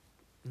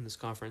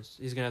conference.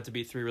 He's gonna have to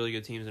beat 3 really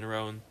good teams in a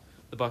row, and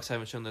the Bucks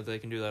haven't shown that they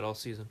can do that all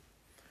season.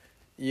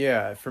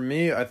 Yeah, for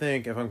me, I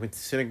think if I'm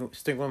sticking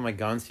with my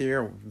guns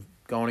here,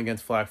 going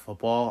against flag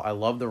football, I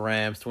love the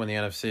Rams to win the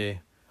NFC.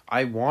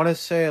 I want to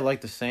say I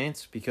like the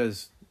Saints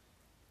because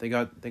they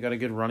got a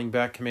good running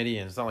back committee,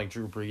 and it's not like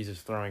Drew Brees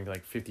is throwing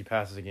like 50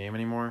 passes a game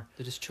anymore.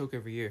 They just choke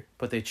every year.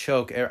 But they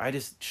choke.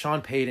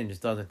 Sean Payton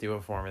just doesn't do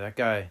it for me. That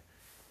guy,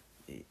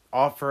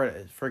 for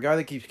a guy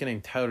that keeps getting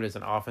touted as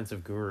an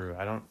offensive guru,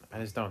 I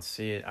just don't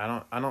see it.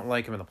 I don't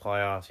like him in the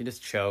playoffs. He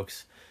just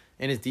chokes,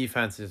 and his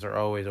defenses are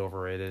always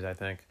overrated, I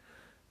think.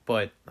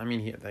 But I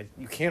mean,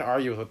 you can't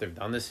argue with what they've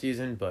done this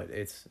season. But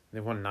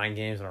they've won 9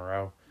 games in a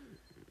row.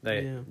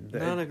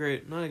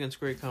 Not against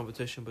great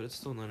competition, but it's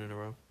still 9 in a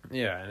row.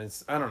 Yeah, and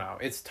I don't know.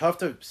 It's tough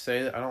to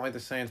say that I don't like the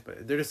Saints,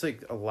 but they're just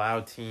like a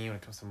loud team when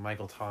it comes to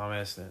Michael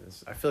Thomas, and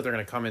I feel like they're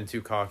gonna come in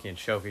too cocky and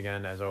choke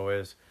again as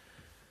always.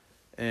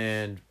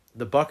 And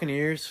the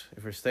Buccaneers,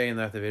 if we're staying in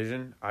that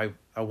division, I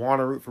want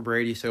to root for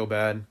Brady so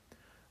bad.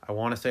 I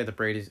want to say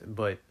that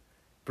but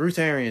Bruce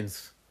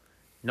Arians,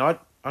 I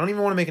don't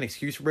even want to make an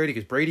excuse for Brady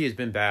because Brady has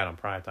been bad on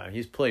primetime.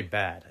 He's played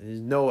bad.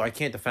 I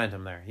can't defend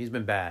him there. He's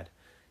been bad.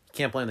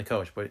 Can't blame the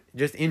coach, but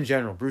just in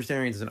general, Bruce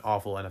Arians is an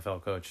awful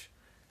NFL coach.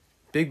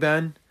 Big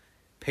Ben,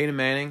 Peyton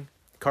Manning,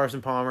 Carson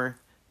Palmer,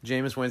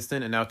 Jameis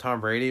Winston, and now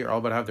Tom Brady are all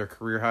about to have their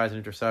career highs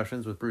in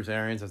interceptions with Bruce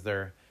Arians as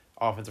their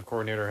offensive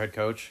coordinator or head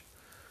coach.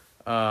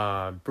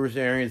 Bruce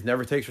Arians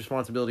never takes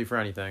responsibility for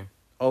anything.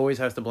 Always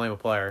has to blame a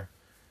player.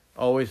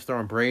 Always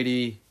throwing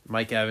Brady,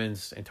 Mike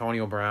Evans,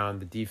 Antonio Brown,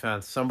 the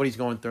defense. Somebody's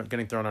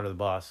getting thrown under the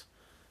bus.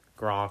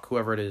 Gronk,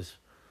 whoever it is.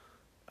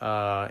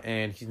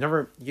 And he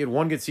had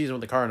one good season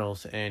with the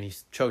Cardinals, and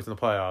he's choked in the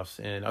playoffs.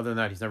 And other than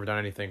that, he's never done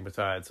anything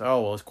besides,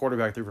 his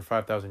quarterback threw for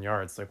 5,000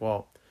 yards. Like,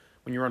 well,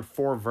 when you run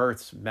 4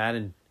 verts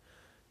Madden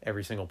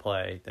every single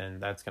play, then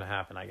that's going to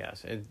happen, I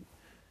guess.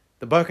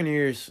 The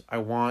Buccaneers, I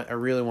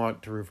really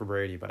want to root for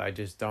Brady, but I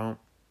just don't.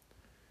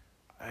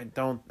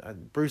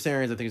 Bruce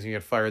Arians, I think, is going to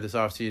get fired this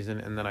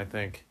offseason, and then I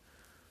think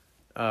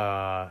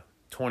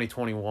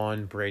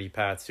 2021 Brady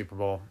Pats Super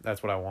Bowl.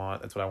 That's what I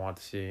want. That's what I want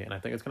to see, and I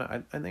think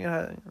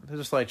there's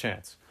a slight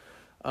chance.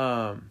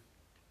 The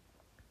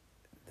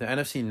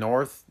NFC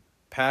North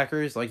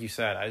Packers, like you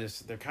said,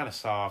 they're kind of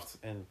soft,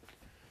 and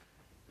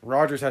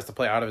Rodgers has to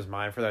play out of his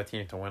mind for that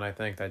team to win. I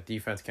think that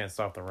defense can't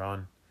stop the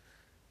run,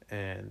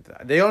 and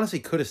they honestly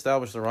could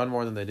establish the run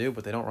more than they do,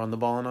 but they don't run the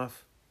ball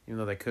enough, even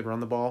though they could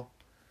run the ball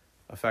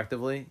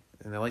effectively,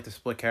 and they like to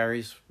split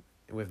carries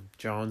with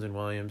Jones and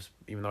Williams,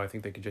 even though I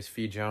think they could just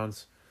feed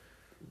Jones.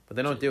 But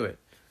they don't do it.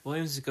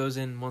 Williams goes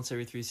in once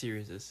every 3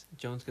 series.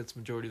 Jones gets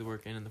majority of the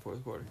work in the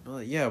fourth quarter.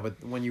 Well, yeah,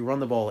 but when you run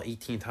the ball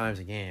 18 times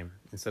a game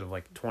instead of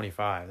like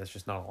 25, that's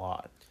just not a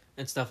lot.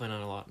 It's definitely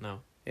not a lot, no.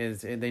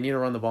 They need to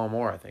run the ball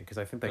more, I think, because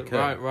I think they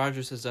could.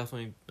 Rodgers has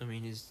definitely,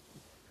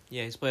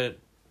 he's played at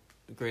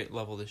a great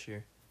level this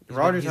year.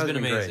 Rodgers has been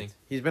amazing. Great.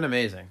 He's been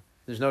amazing.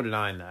 There's no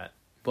denying that.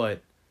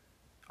 But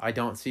I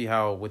don't see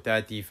how with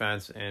that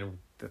defense and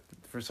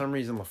for some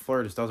reason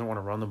LaFleur just doesn't want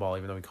to run the ball,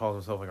 even though he calls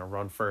himself like a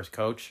run-first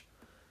coach.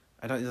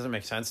 It doesn't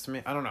make sense to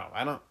me. I don't know.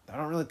 I don't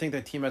really think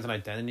that team has an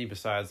identity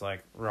besides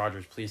like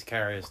Rodgers. Please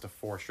carry us to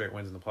 4 straight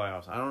wins in the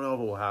playoffs. I don't know if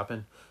it will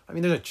happen. I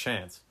mean, there's a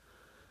chance,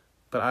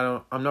 but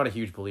I'm not a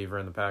huge believer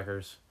in the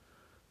Packers.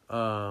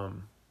 The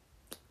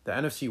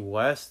NFC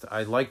West,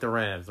 I like the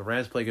Rams. The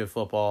Rams play good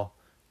football.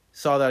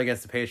 Saw that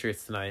against the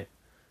Patriots tonight.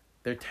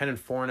 They're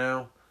 10-4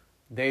 now.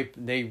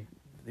 They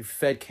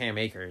fed Cam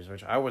Akers,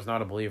 which I was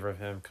not a believer of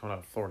him coming out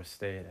of Florida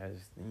State.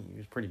 He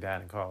was pretty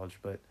bad in college,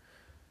 but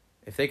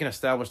if they can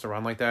establish the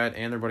run like that,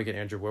 and they're going to get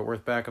Andrew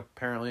Whitworth back,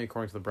 apparently,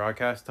 according to the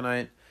broadcast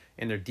tonight,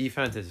 and their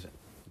defense is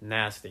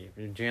nasty.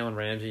 Jalen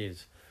Ramsey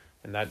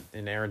and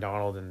Aaron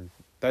Donald, and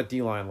that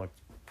D-line looked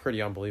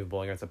pretty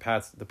unbelievable against the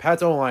Pats. The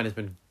Pats O-line has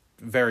been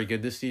very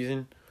good this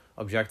season,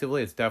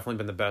 objectively. It's definitely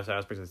been the best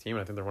aspect of the team,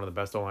 and I think they're one of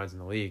the best O-lines in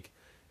the league.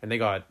 And they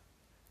got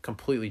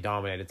completely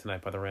dominated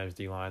tonight by the Rams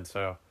D-line,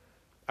 so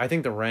I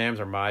think the Rams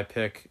are my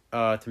pick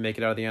to make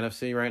it out of the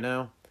NFC right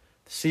now.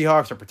 The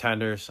Seahawks are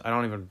pretenders.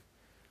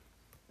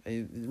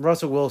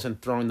 Russell Wilson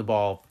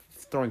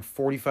throwing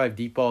 45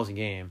 deep balls a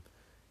game.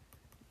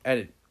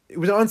 It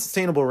was an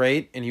unsustainable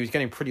rate, and he was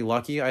getting pretty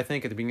lucky, I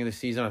think, at the beginning of the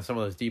season on some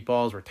of those deep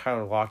balls where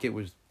Tyler Lockett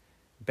was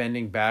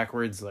bending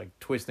backwards, like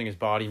twisting his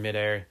body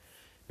midair,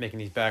 making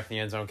these back in the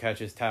end zone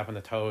catches, tapping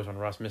the toes when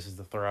Russ misses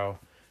the throw.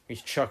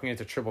 He's chucking it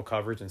to triple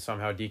coverage, and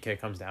somehow DK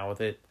comes down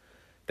with it.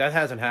 That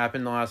hasn't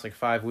happened in the last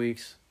 5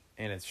 weeks,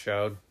 and it's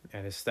showed.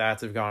 And his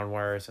stats have gone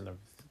worse, and the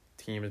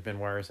team has been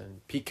worse.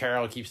 And Pete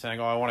Carroll keeps saying,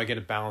 I want to get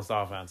a balanced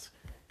offense.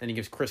 Then he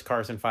gives Chris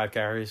Carson 5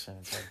 carries, and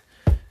it's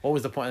like, what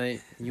was the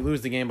point? You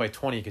lose the game by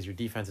 20 because your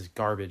defense is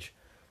garbage.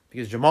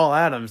 Because Jamal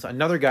Adams,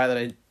 another guy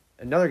in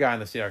the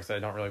Seahawks that I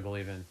don't really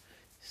believe in,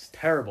 he's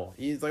terrible.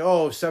 He's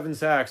like, 7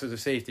 sacks as a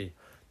safety.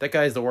 That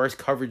guy is the worst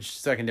coverage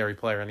secondary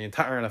player in the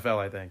entire NFL,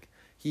 I think.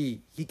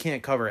 He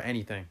can't cover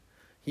anything.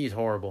 He's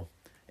horrible.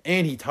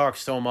 And he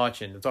talks so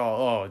much, and it's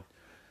all,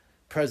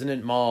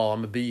 President Mall,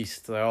 I'm a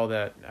beast, like all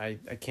that. I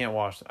can't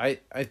watch.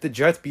 If the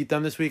Jets beat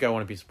them this week, I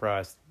wouldn't be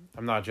surprised.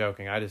 I'm not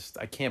joking. I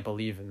can't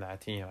believe in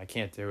that team. I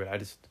can't do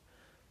it.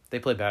 They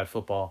play bad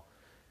football.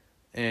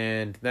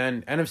 And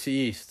then NFC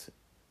East.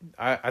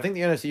 I think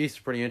the NFC East is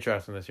pretty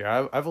interesting this year.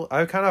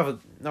 I've kind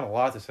of not a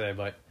lot to say,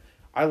 but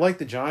I like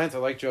the Giants. I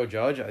like Joe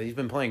Judge. He's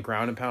been playing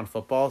ground and pound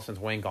football since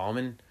Wayne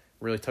Gallman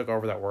really took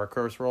over that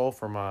workhorse role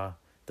from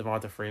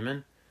Devonta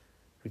Freeman,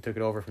 who took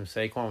it over from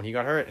Saquon when he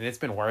got hurt, and it's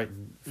been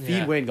working.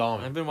 Feed Wayne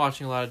Gallman. I've been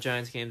watching a lot of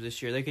Giants games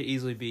this year. They could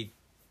easily be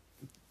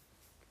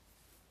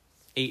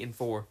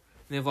 8-4.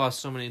 They've lost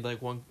so many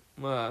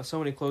so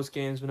many close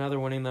games, but now they're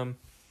winning them.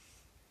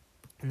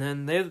 And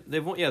then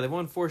they've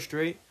won 4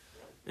 straight.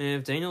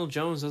 And if Daniel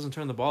Jones doesn't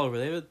turn the ball over,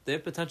 they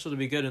have potential to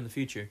be good in the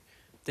future.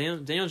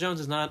 Daniel Jones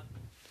is not.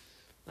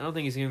 I don't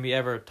think he's going to be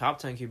ever a top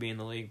 10 QB in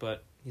the league,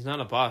 but he's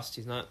not a bust.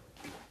 He's not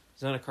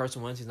a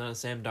Carson Wentz. He's not a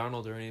Sam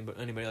Darnold or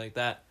anybody like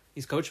that.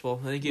 He's coachable.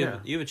 I think you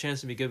have a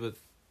chance to be good with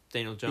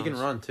Daniel Jones. He can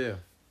run too.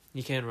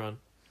 He can run.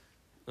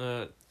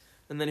 And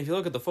then if you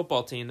look at the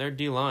football team, their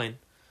D-line,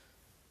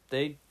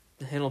 they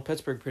handle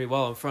Pittsburgh pretty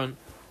well up front.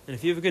 And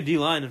if you have a good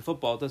D-line in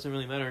football, it doesn't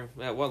really matter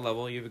at what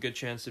level, you have a good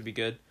chance to be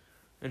good.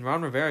 And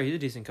Ron Rivera, he's a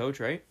decent coach,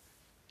 right?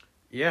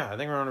 Yeah, I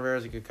think Ron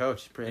Rivera's a good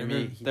coach. He took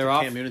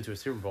Cam Newton to a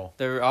Super Bowl.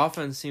 Their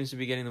offense seems to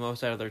be getting the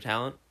most out of their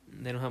talent.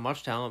 They don't have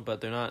much talent, but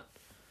they're not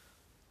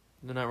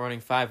running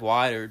 5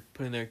 wide or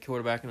putting their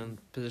quarterback in a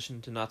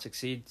position to not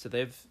succeed. So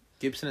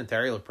Gibson and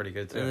Terry look pretty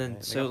good too.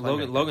 And then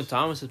Logan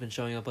Thomas has been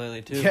showing up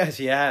lately too. Yes,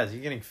 he has.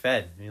 He's getting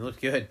fed. And he looks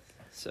good.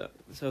 So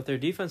if their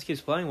defense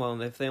keeps playing well,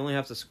 and if they only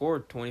have to score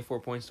 24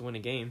 points to win a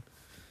game,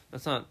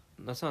 that's not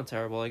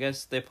terrible. I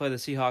guess they play the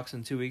Seahawks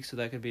in 2 weeks, so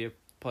that could be a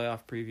playoff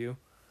preview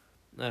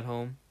at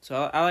home.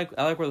 So I like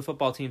where the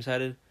football team's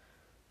headed.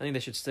 I think they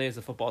should stay as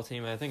the football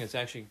team. I think it's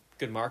actually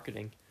good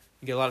marketing.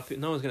 You get a lot of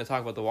no one's going to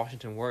talk about the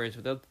Washington Warriors,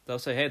 but they'll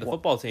say, "Hey,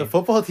 football team." The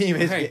football team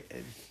is right.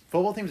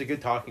 Football team's a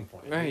good talking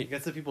point. Right, it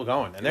gets the people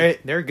going, and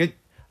they're good.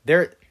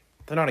 They're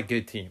not a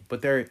good team,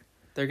 but they're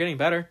getting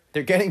better.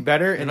 They're getting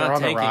better, and they're on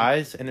tanking. the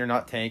rise, and they're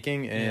not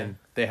tanking, and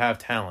they have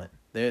talent.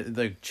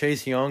 The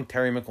Chase Young,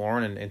 Terry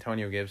McLaurin, and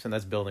Antonio Gibson.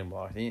 That's building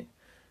block.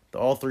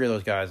 All 3 of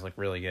those guys look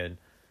really good,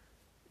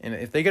 and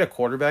if they get a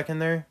quarterback in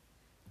there,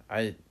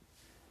 I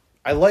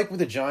like where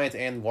the Giants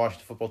and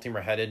Washington football team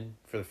are headed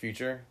for the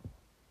future,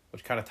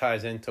 which kind of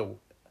ties into,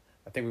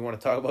 I think we want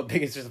to talk about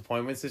biggest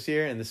disappointments this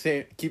year, and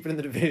keep it in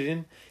the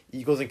division,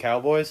 Eagles and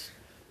Cowboys.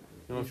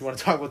 I don't know if you want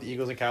to talk about the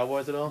Eagles and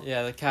Cowboys at all.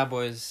 Yeah, the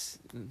Cowboys,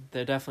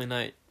 they're definitely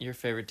not your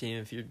favorite team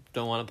if you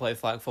don't want to play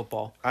flag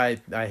football. I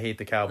hate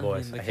the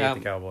Cowboys. I hate the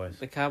Cowboys.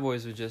 The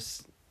Cowboys are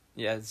just,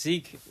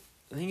 Zeke,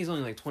 I think he's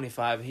only like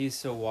 25. He's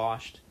so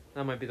washed.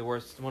 That might be one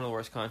of the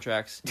worst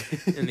contracts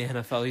in the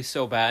NFL. He's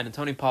so bad. And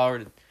Tony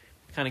Pollard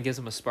kind of gives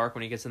him a spark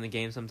when he gets in the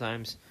game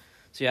sometimes.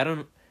 So I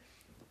don't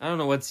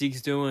know what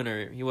Zeke's doing,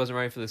 or he wasn't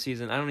ready for the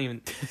season.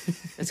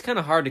 It's kind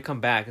of hard to come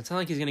back. It's not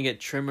like he's going to get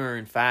trimmer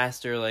and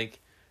faster. Like,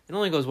 it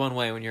only goes one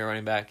way when you're a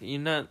running back. You're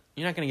not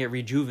going to get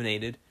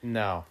rejuvenated.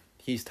 No,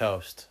 he's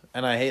toast.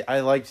 And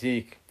I like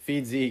Zeke.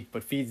 Feed Zeke,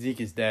 but feed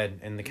Zeke is dead.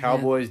 And the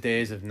Cowboys'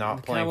 days of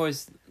not playing. The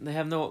Cowboys, they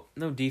have no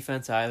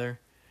defense either.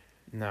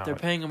 No. They're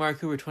paying Amari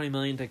Cooper $20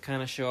 million to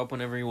kind of show up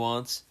whenever he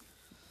wants.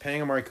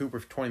 Paying Amari Cooper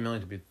 $20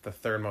 million to be the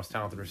 3rd most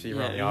talented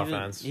receiver on the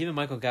offense. Even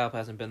Michael Gallup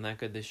hasn't been that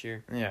good this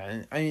year.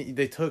 Yeah, and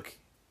they took.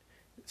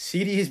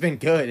 CeeDee's been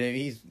good. And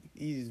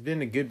he's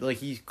been a good, like,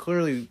 he's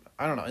clearly,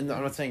 I don't know, I'm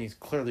not saying he's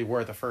clearly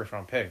worth a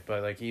 1st-round pick,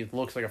 but, like, he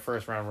looks like a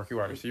 1st-round rookie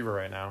wide receiver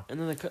right now. And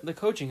then the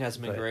coaching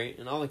hasn't been great,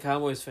 and all the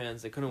Cowboys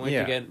fans, they couldn't wait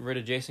to get rid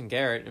of Jason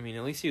Garrett. I mean,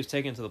 at least he was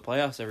taken to the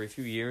playoffs every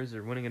few years,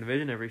 or winning a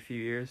division every few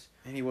years.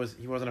 And he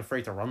wasn't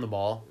afraid to run the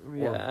ball,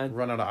 or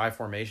run out of I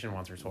formation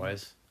once or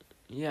twice.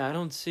 Yeah, I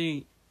don't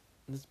see,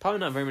 there's probably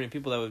not very many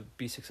people that would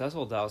be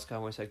successful Dallas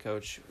Cowboys head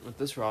coach with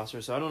this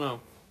roster, so I don't know.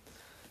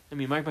 I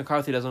mean, Mike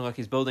McCarthy doesn't look like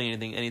he's building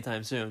anything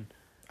anytime soon.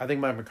 I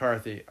think Mike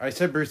McCarthy. I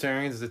said Bruce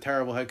Arians is a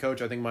terrible head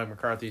coach. I think Mike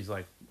McCarthy's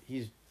like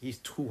he's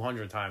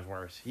 200 times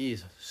worse.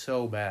 He's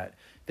so bad.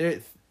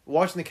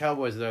 Watching the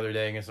Cowboys the other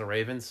day against the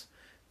Ravens,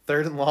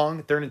 3rd and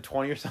long, 3rd and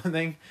 20 or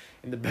something,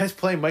 and the best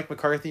play Mike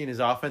McCarthy and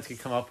his offense could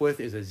come up with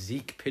is a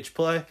Zeke pitch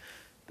play.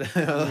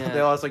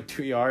 They lost like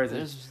 2 yards.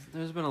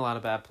 There's been a lot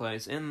of bad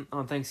plays, and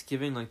on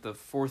Thanksgiving, like the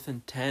 4th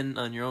and 10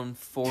 on your own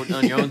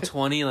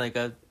 20, like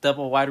a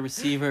double wide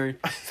receiver,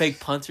 fake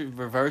punt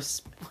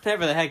reverse,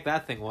 whatever the heck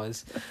that thing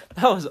was.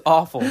 That was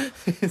awful.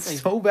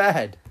 It's so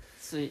bad.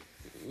 So,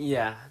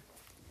 yeah,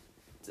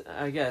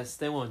 I guess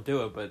they won't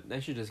do it, but they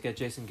should just get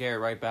Jason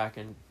Garrett right back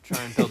and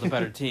try and build a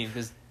better team,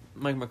 because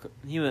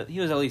he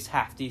was at least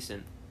half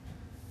decent.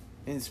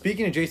 And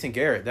speaking of Jason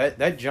Garrett,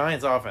 that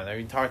Giants offense, I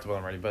mean, we talked about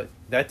them already, but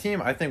that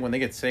team, I think when they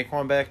get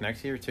Saquon back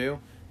next year too,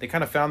 they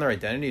kind of found their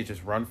identity as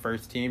just run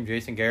first team.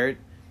 Jason Garrett,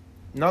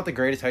 not the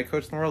greatest head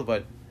coach in the world,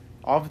 but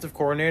offensive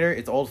coordinator,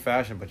 it's old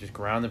fashioned, but just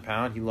ground and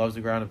pound. He loves the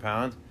ground and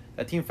pound.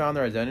 That team found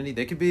their identity.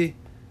 They could be,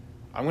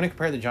 I'm going to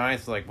compare the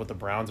Giants to like what the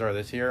Browns are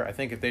this year. I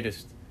think if they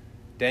just,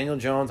 Daniel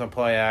Jones on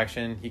play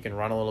action, he can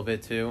run a little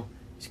bit too.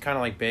 he's kind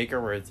of like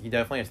Baker, where he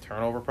definitely has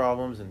turnover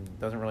problems and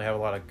doesn't really have a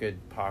lot of good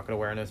pocket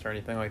awareness or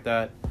anything like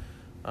that.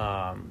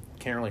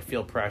 Can't really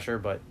feel pressure,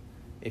 but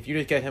if you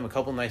just get him a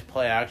couple nice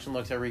play action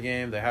looks every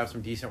game, they have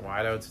some decent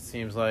wideouts. It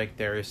seems like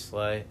Darius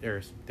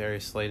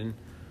Slayton.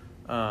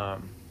 I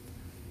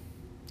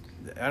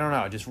don't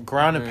know, just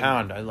ground and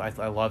pound. I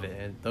love it,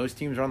 and those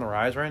teams are on the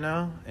rise right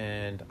now.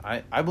 And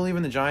I believe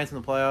in the Giants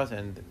in the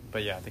playoffs.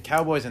 But yeah, the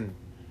Cowboys, and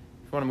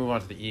if you want to move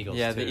on to the Eagles.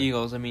 Yeah, too. the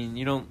Eagles. I mean,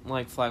 you don't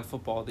like flag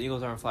football. The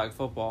Eagles aren't flag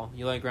football.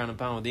 You like ground and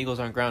pound. The Eagles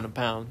aren't ground and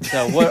pound.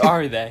 So what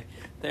are they?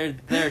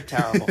 They're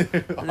terrible.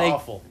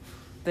 Awful.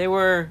 They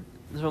were.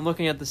 So I'm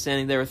looking at the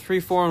standing. They were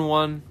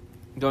 3-4-1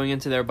 going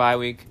into their bye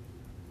week.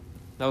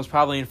 That was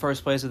probably in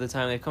first place at the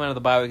time. They've come out of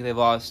the bye week. They've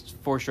lost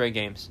 4 straight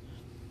games.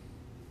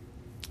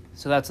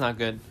 So that's not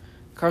good.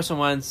 Carson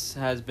Wentz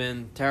has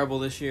been terrible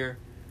this year.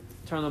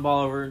 Turned the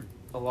ball over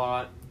a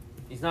lot.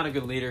 He's not a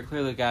good leader.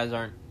 Clearly the guys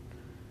aren't.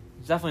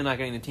 He's definitely not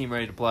getting the team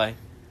ready to play.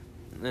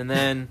 And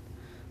then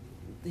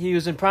he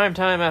was in prime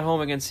time at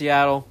home against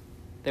Seattle.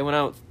 They went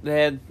out.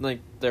 They had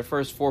their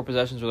first 4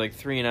 possessions were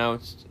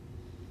 3-and-outs.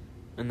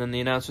 And then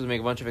the announcers make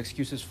a bunch of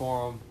excuses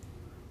for him.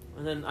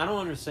 And then I don't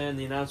understand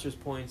the announcers'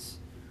 points.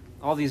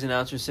 All these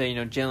announcers say,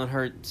 Jalen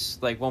Hurts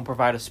won't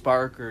provide a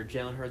spark, or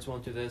Jalen Hurts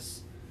won't do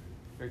this,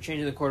 or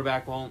changing the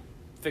quarterback won't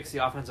fix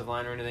the offensive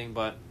line or anything.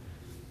 But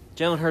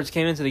Jalen Hurts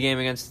came into the game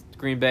against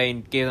Green Bay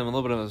and gave them a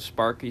little bit of a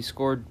spark. He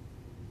scored.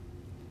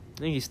 I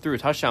think he threw a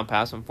touchdown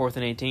pass on 4th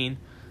and 18,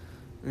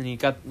 and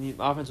the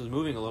offense was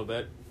moving a little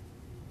bit.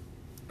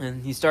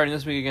 And he's starting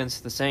this week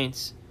against the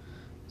Saints.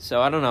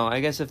 So I don't know.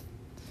 I guess if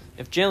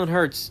Jalen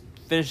Hurts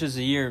finishes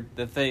the year,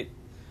 that they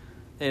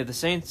have the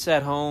Saints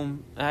at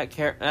home,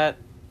 at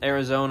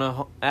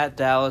Arizona, at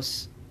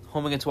Dallas,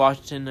 home against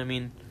Washington. I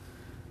mean,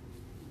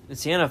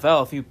 it's the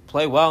NFL. If you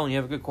play well and you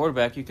have a good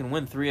quarterback, you can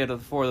win 3 out of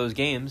the 4 of those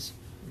games.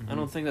 Mm-hmm. I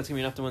don't think that's going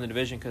to be enough to win the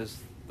division because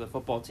the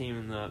football team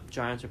and the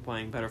Giants are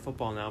playing better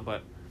football now.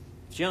 But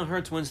if Jalen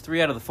Hurts wins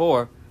 3 out of the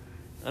 4,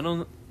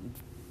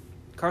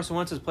 Carson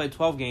Wentz has played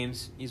 12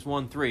 games. He's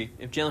won 3.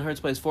 If Jalen Hurts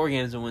plays 4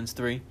 games and wins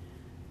 3,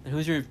 then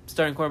who's your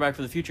starting quarterback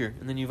for the future?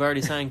 And then you've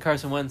already signed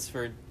Carson Wentz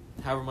for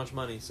however much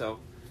money. So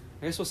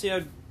I guess we'll see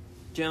how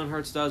Jalen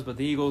Hurts does. But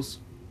the Eagles,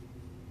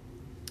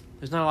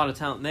 there's not a lot of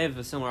talent. They have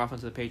a similar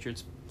offense to the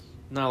Patriots.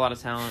 Not a lot of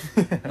talent.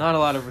 Not a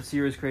lot of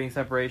receivers creating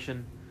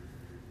separation.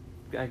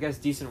 I guess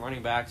decent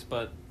running backs,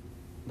 but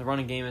the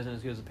running game isn't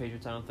as good as the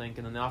Patriots, I don't think.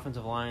 And then the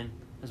offensive line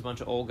has a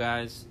bunch of old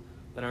guys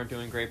that aren't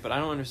doing great. But I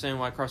don't understand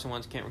why Carson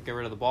Wentz can't get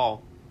rid of the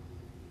ball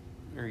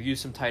or use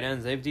some tight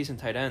ends. They have decent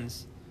tight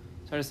ends.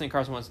 So I just think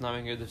Carson Wentz is not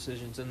making good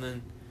decisions. And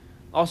then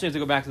also you have to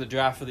go back to the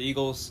draft for the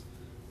Eagles.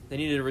 They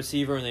needed a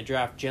receiver, and they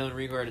draft Jalen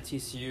Reagor out of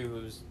TCU,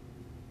 who's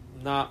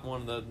not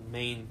one of the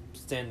main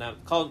standout.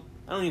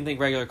 I don't even think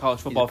regular college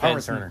football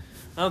fans. I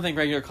don't think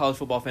regular college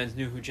football fans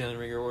knew who Jalen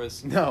Reagor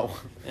was. No.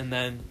 And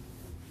then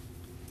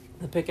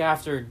the pick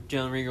after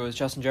Jalen Reagor was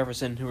Justin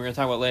Jefferson, who we're going to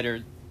talk about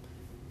later.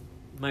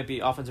 Might be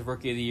offensive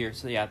rookie of the year.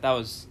 So yeah, that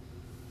was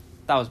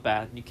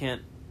bad. You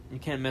can't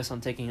miss on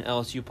taking an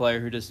LSU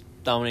player who just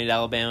dominated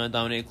Alabama,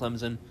 dominated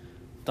Clemson,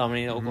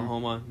 dominated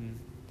Oklahoma, and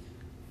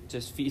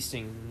just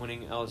feasting,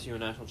 winning LSU a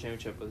national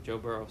championship with Joe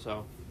Burrow.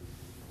 So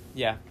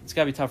yeah, it's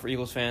got to be tough for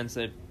Eagles fans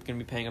that are going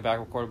to be paying a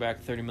backup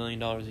quarterback $30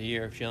 million a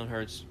year if Jalen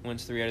Hurts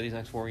wins 3 out of these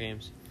next 4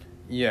 games.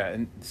 Yeah,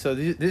 and so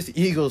this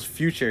Eagles'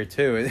 future,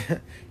 too,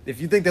 if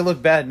you think they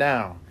look bad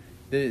now,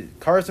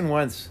 Carson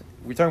Wentz,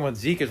 we're talking about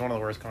Zeke is one of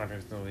the worst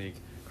contracts in the league.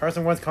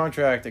 Carson Wentz's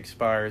contract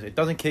expires. It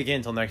doesn't kick in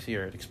until next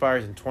year. It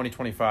expires in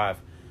 2025.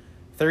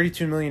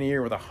 $32 million a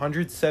year with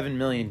 $107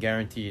 million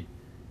guaranteed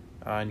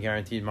in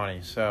guaranteed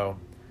money. So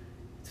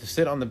to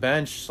sit on the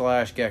bench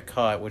 / get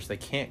cut, which they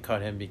can't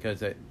cut him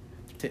because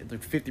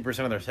 50%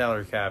 of their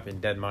salary cap in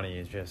dead money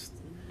is just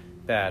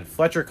bad.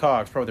 Fletcher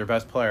Cox, probably their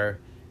best player.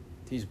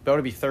 He's about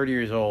to be 30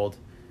 years old.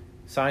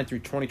 Signed through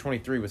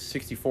 2023 with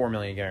 $64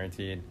 million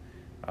guaranteed.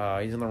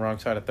 He's on the wrong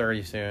side of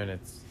 30 soon.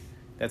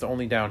 That's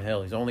only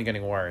downhill. He's only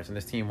getting worse, and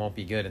this team won't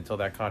be good until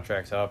that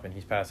contract's up and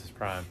he's past his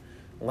prime.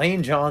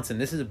 Lane Johnson,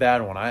 this is a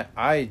bad one.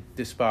 I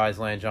despise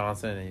Lane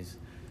Johnson. He's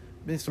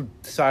been some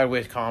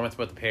sideways comments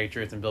about the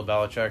Patriots and Bill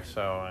Belichick,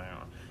 so I don't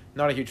know.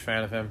 Not a huge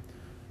fan of him.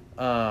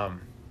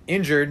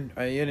 Injured.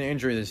 He had an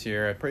injury this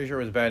year. I'm pretty sure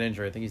it was a bad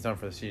injury. I think he's done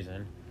for the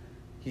season.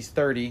 He's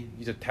 30.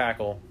 He's a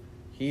tackle.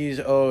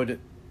 He's owed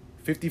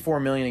 $54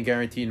 million in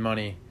guaranteed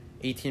money,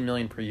 $18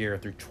 million per year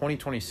through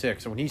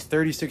 2026. So when he's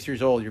 36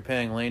 years old, you're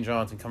paying Lane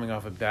Johnson, coming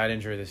off a bad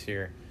injury this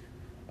year,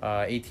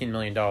 $18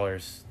 million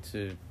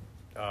to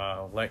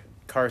let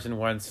Carson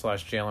Wentz /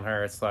 Jalen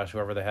Hurts /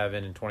 whoever they have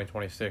in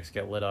 2026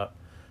 get lit up.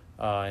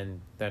 And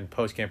then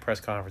post-game press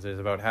conferences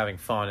about having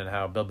fun and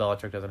how Bill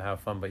Belichick doesn't have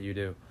fun, but you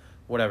do.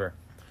 Whatever.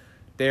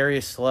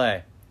 Darius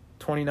Slay,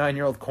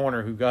 29-year-old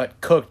corner who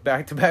got cooked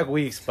back-to-back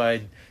weeks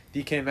by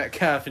DK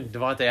Metcalf and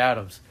Devontae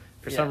Adams.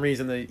 For some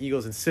reason, the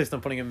Eagles insist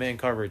on putting him in man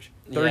coverage.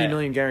 $30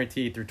 million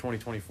guaranteed through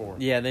 2024.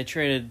 Yeah, they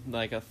traded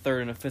like a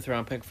 3rd and a 5th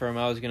round pick for him.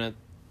 I was going to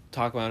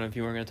talk about him if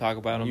you weren't going to talk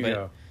about him.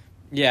 But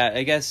yeah,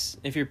 I guess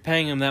if you're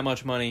paying him that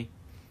much money,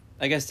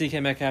 I guess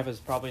DK Metcalf is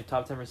probably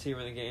top 10 receiver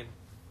in the game.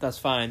 That's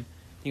fine.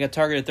 He got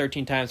targeted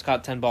 13 times,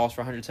 caught 10 balls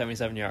for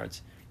 177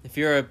 yards. If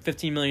you're a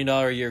 $15 million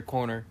a year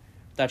corner,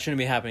 that shouldn't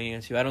be happening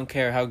against you. I don't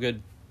care how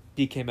good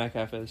DK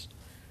Metcalf is.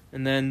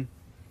 And then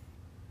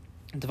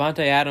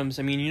Devontae Adams,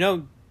 I mean,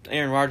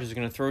 Aaron Rodgers is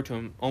going to throw to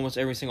him almost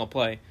every single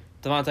play.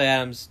 Devontae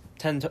Adams,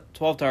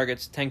 12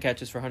 targets, 10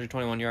 catches for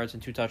 121 yards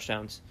and 2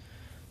 touchdowns.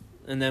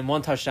 And then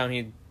 1 touchdown,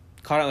 he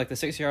caught it like the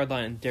 6-yard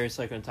line, and Darius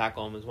Slay couldn't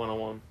tackle him as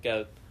one-on-one.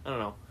 I don't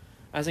know.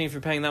 I think if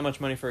you're paying that much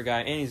money for a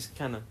guy, and he's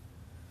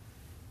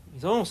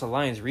almost a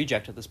Lions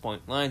reject at this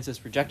point. Lions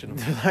just rejected him.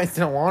 The Lions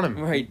don't want him.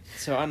 Right.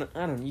 So I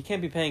don't. You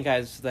can't be paying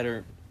guys that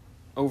are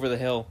over the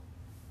hill,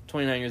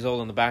 29 years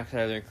old on the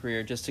backside of their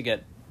career just to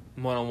get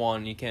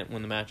one-on-one. You can't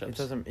win the matchups. It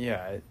doesn't.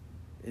 Yeah.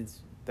 It's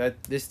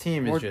that this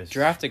team or is just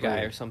draft a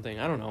guy or something.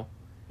 I don't know.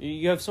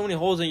 You have so many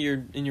holes in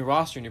your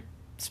roster, and you're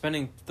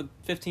spending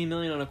 $15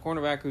 million on a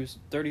cornerback who's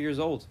 30 years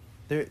old.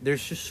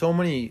 There's just so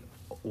many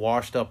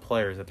washed up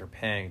players that they're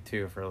paying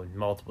too for like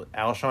multiple.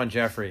 Alshon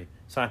Jeffrey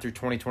signed through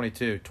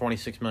 2022,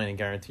 $26 million in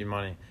guaranteed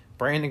money.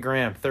 Brandon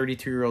Graham,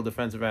 32-year-old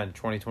defensive end,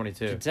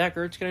 2022. Did Zach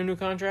Ertz get a new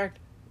contract?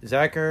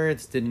 Zach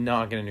Ertz did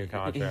not get a new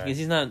contract.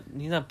 He's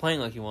not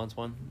playing like he wants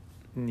one.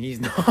 He's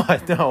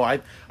not. No, I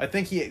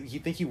think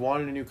he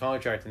wanted a new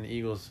contract, and the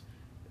Eagles,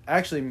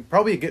 actually,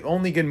 probably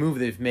only good move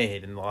they've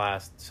made in the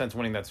last since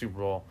winning that Super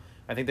Bowl.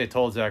 I think they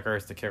told Zach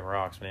Ertz to kick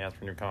rocks when he asked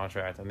for a new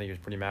contract. I think he was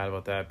pretty mad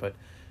about that. But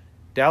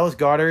Dallas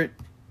Goedert,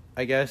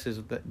 I guess,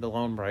 is the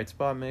lone bright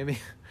spot maybe.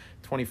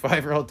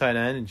 25-year-old tight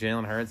end and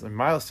Jalen Hurts. And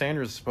Miles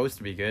Sanders is supposed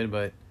to be good,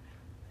 but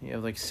he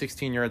had like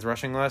 16 yards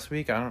rushing last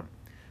week. I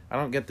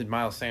don't get the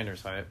Miles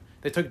Sanders hype.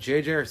 They took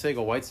J.J.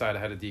 Arcega-Whiteside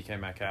ahead of DK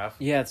Metcalf.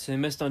 Yeah, so they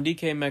missed on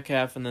DK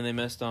Metcalf, and then they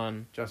missed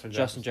on Justin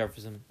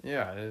Jefferson.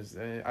 Yeah,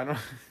 I don't.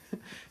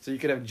 So you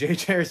could have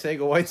J.J.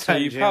 Arcega-Whiteside. So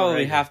you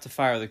probably have to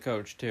fire the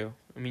coach too.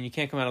 I mean, you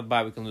can't come out of the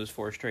bye week and lose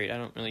 4 straight. I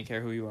don't really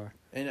care who you are.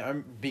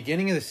 And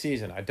beginning of the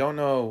season, I don't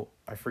know.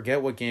 I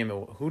forget what game.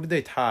 Who did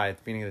they tie at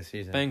the beginning of the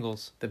season?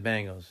 Bengals. The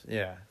Bengals.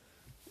 Yeah.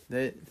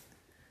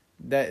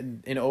 That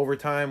in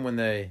overtime when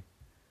they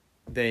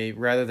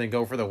rather than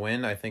go for the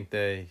win, I think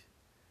they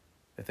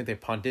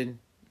punted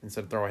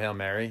instead of throw a Hail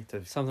Mary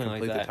to Something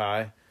complete like that. the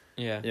tie.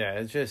 Yeah. Yeah,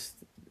 it's just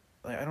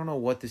like I don't know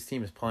what this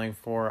team is playing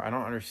for. I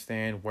don't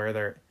understand where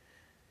they're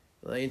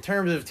like, in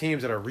terms of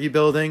teams that are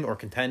rebuilding or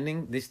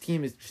contending. This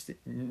team is just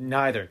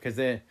neither because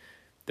they're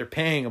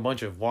paying a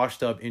bunch of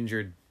washed up,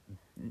 injured,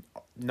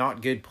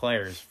 not good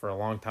players for a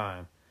long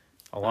time,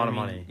 a lot of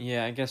money.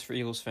 Yeah, I guess for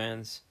Eagles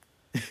fans,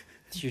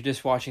 you're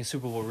just watching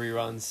Super Bowl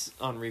reruns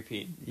on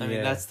repeat. I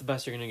mean, that's the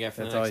best you're gonna get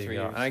for the next 3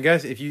 years. And I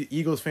guess if you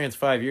Eagles fans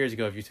 5 years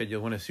ago, if you said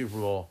you'll win a Super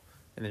Bowl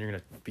and then you're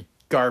gonna be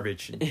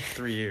garbage in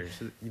 3 years,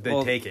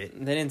 they take it.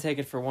 They didn't take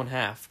it for one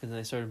half because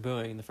they started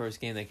booing in the first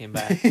game they came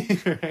back.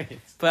 Right.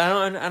 But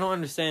I don't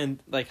understand.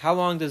 Like, how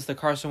long does the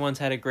Carson Wentz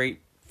had a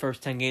great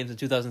first 10 games in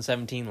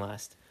 2017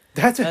 last?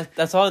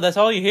 That's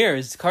all you hear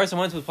is Carson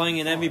Wentz was playing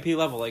an MVP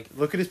level. Like,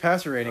 look at his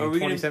passer rating in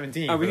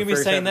 2017. Are we gonna be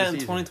saying that in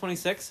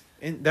 2026?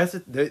 And that's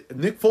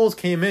Nick Foles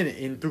came in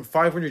and threw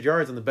 500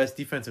 yards on the best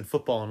defense in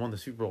football and won the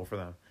Super Bowl for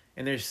them.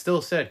 And they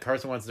still said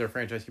Carson Wentz is their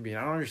franchise QB.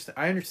 And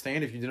I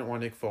understand if you didn't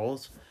want Nick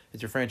Foles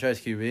as your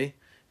franchise QB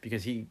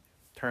because he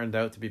turned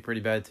out to be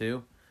pretty bad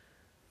too.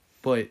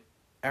 But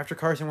after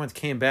Carson Wentz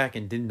came back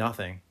and did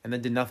nothing, and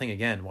then did nothing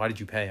again, why did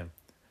you pay him?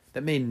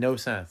 That made no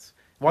sense.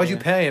 Why'd you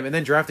pay him and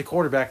then draft a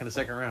quarterback in the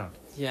second round?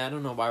 Yeah, I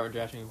don't know why we're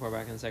drafting a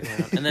quarterback in the second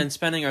round. And then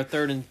spending our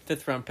 3rd and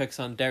 5th round picks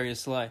on Darius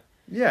Slay.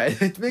 Yeah,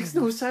 it makes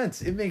no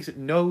sense. It makes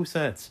no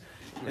sense.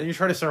 And you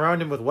try to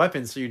surround him with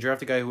weapons, so you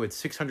draft a guy who had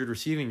 600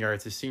 receiving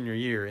yards his senior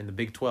year in the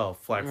Big 12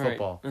 flag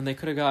football. And they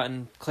could have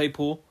gotten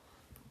Claypool.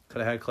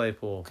 Could have had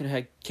Claypool. Could have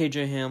had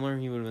KJ Hamler.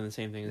 He would have been the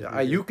same thing.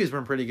 Ayuk has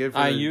been pretty good for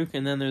Ayuk,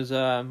 and then there's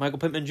Michael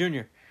Pittman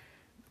Jr.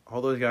 All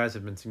those guys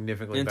have been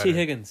significantly better. And T.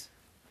 Higgins.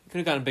 Could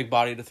have gotten a big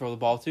body to throw the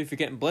ball to. If you're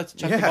getting blitzed,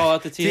 chuck the ball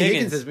out to T.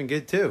 Higgins. Has been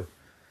good too.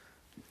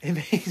 It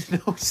makes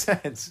no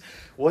sense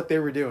what they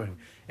were doing.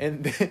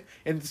 And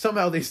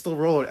somehow they still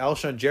roll out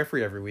Alshon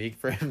Jeffrey every week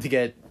for him to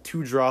get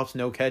 2 drops,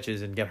 no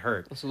catches, and get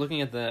hurt. So looking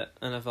at the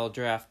NFL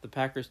draft, the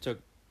Packers took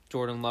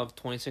Jordan Love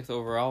 26th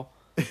overall.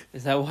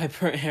 Is that why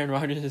Aaron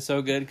Rodgers is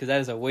so good? Because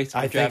that is a waste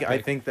of a draft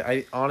pick.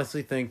 I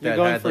honestly think that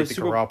had like the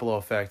Garoppolo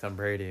effect on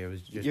Brady. It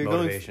was just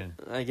motivation.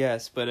 I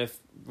guess, but if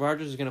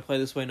Rodgers is going to play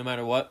this way no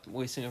matter what,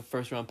 wasting a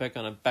first-round pick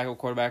on a backup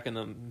quarterback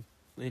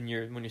when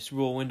your Super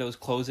Bowl window is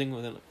closing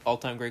with an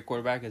all-time great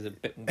quarterback is a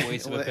bit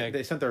waste of a pick.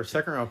 They sent their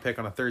second-round pick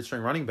on a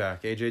third-string running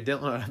back, A.J.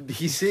 Dillon out of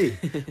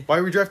BC. Why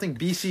are we drafting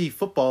BC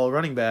football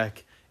running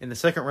back in the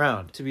second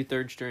round? To be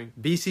third string.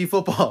 BC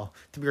football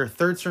to be our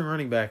third-string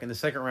running back in the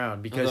second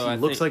round because he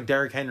looks like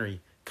Derrick Henry,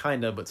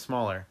 kind of, but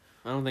smaller.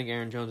 I don't think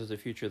Aaron Jones is the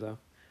future, though.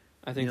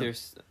 I think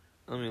there's...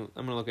 I'm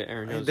going to look at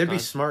Aaron Jones. They'd be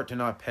smart to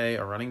not pay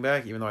a running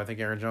back, even though I think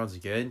Aaron Jones is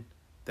good.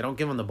 they don't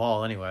give him the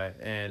ball anyway.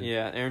 And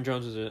Yeah, Aaron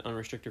Jones is an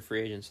unrestricted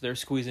free agent, so they're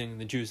squeezing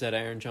the juice out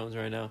of Aaron Jones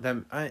right now.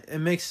 It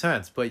makes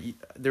sense, but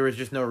there was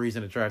just no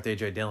reason to draft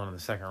A.J. Dillon in the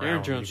second round.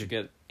 Aaron Jones should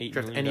get $8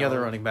 draft million. any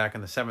other running back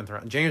in the 7th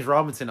round. James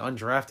Robinson,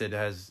 undrafted,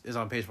 is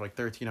on pace for like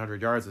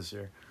 1,300 yards this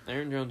year.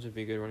 Aaron Jones would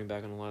be a good running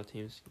back on a lot of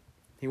teams.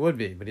 He would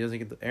be, but he doesn't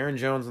get Aaron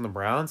Jones on the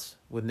Browns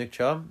with Nick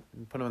Chubb.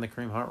 Put him in the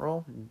Kareem Hunt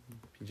role,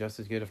 be just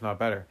as good, if not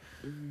better.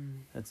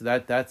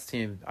 That's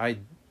team. I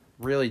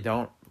really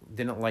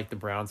didn't like the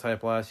Browns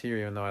hype last year,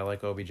 even though I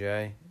like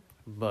OBJ.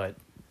 But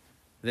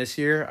this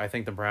year, I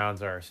think the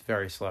Browns are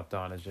very slept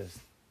on.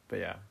 But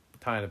yeah,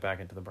 tying it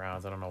back into the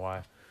Browns. I don't know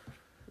why.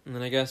 And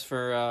then I guess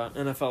for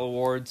NFL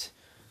awards,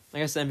 I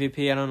guess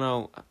MVP. I don't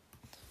know.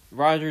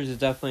 Rodgers is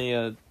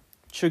definitely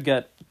should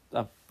get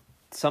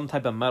some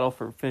type of medal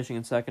for finishing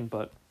in second,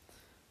 but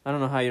I don't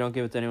know how you don't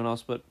give it to anyone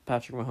else but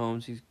Patrick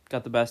Mahomes. He's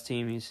got the best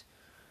team. He's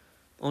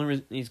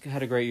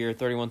had a great year,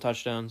 31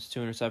 touchdowns,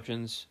 2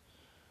 interceptions,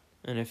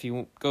 and if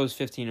he goes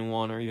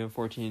 15-1 or even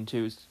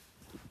 14-2,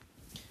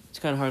 it's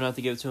kind of hard not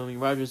to give it to him. I mean,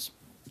 Rodgers'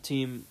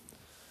 team,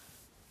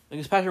 I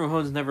guess Patrick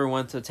Mahomes never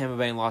went to Tampa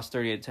Bay and lost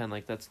 38-10.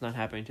 Like, that's not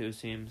happening to his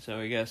team. So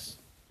I guess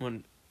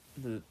when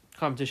the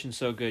competition's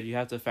so good, you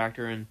have to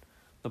factor in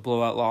the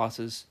blowout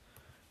losses,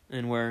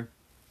 and where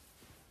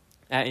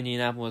at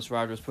Indianapolis,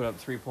 Rodgers put up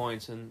 3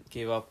 points and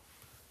they're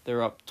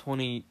up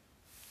 21-7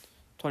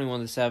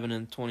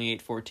 and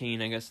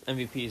 28-14. I guess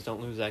MVPs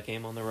don't lose that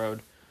game on the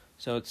road.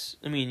 So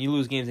you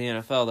lose games in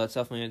the NFL, that's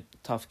definitely a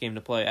tough game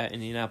to play at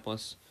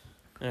Indianapolis.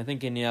 And I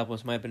think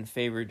Indianapolis might have been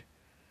favored.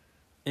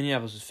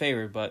 Indianapolis was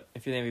favored, but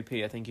if you're the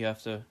MVP, I think you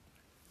have to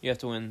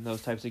win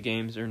those types of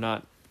games or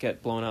not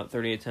get blown out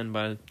 38-10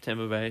 by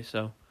Tampa Bay.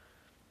 So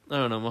I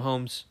don't know.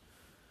 Mahomes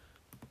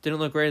didn't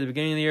look great at the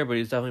beginning of the year, but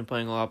he's definitely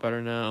playing a lot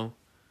better now.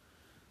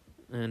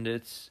 And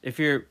if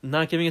you're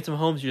not giving it to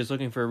Mahomes, you're just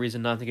looking for a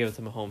reason not to give it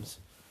to Mahomes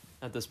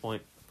at this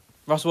point.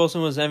 Russell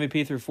Wilson was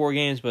MVP through 4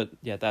 games, but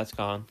yeah, that's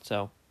gone.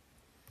 So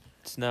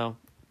it's now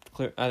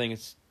clear. I think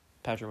it's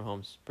Patrick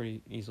Mahomes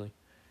pretty easily.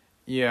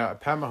 Yeah,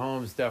 Pat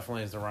Mahomes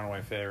definitely is the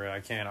runaway favorite.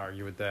 I can't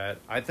argue with that.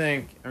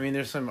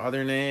 There's some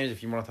other names.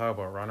 If you want to talk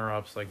about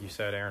runner-ups, like you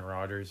said, Aaron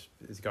Rodgers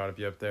has got to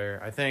be up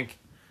there. I think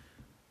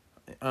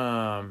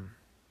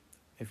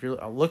if you're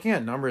looking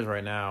at numbers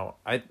right now,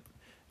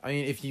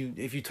 if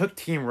you took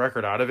team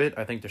record out of it,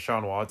 I think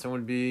Deshaun Watson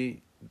would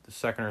be the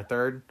second or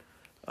third.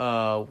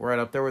 Right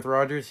up there with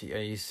Rodgers.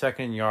 He's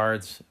second in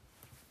yards,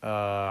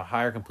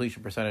 higher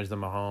completion percentage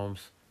than Mahomes.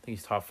 I think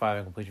he's top 5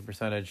 in completion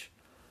percentage.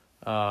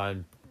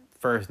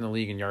 First in the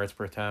league in yards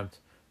per attempt.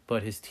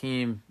 But his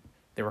team,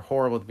 they were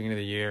horrible at the beginning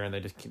of the year, and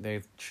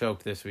they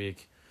choked this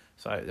week.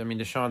 So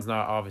Deshaun's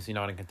obviously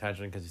not in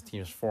contention because his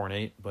team is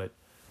 4-8. But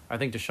I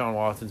think Deshaun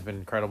Watson's been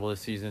incredible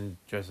this season,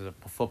 just as a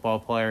football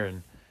player,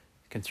 and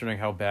considering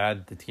how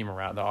bad the team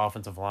around the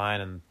offensive line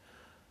and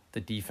the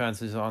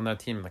defenses on that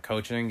team and the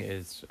coaching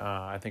is,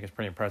 I think it's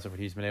pretty impressive what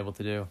he's been able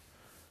to do.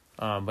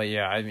 But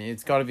yeah,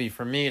 it's got to be,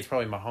 for me, it's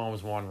probably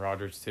Mahomes 1,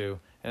 Rodgers 2.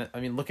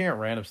 And looking at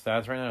random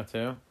stats right now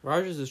too.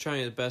 Rodgers is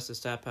trying his best to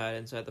stat pad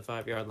inside the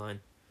 5-yard line.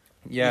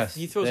 Yes,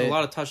 he throws a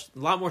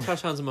lot more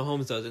touchdowns than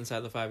Mahomes does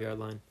inside the 5-yard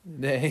line.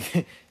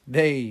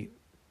 They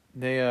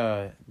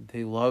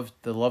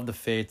love the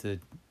fade to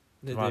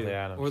Devontae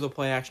Adams, or the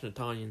play action to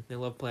Tonyan. They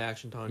love play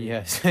action Tonyan.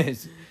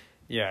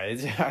 Yes,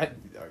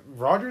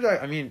 Rodgers.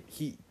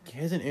 He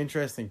has an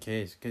interesting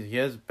case because he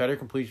has better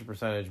completion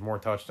percentage, more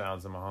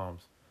touchdowns than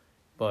Mahomes,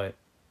 but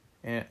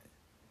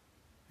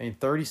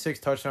 36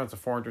 touchdowns to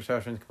 4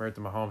 interceptions compared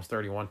to Mahomes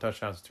 31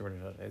 touchdowns to 2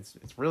 interceptions.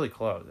 It's really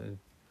close.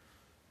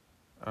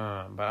 But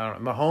I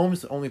don't know.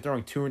 Mahomes only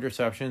throwing 2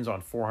 interceptions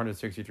on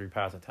 463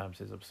 pass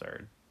attempts is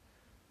absurd,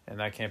 and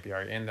that can't be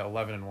argued. And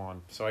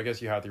 11-1, so I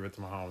guess you have to give it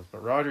to Mahomes.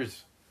 But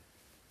Rodgers,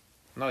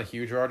 I'm not a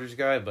huge Rodgers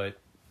guy, but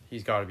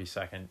he's got to be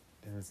second,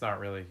 and it's not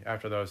really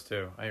after those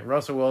two.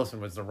 Russell Wilson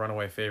was the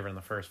runaway favorite in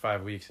the first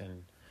 5 weeks,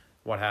 and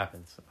what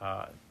happens?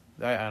 I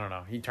don't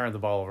know. He turned the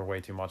ball over way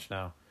too much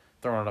now.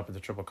 Throwing it up into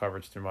triple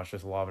coverage too much,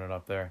 just lobbing it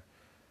up there.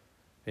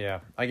 But yeah,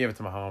 I give it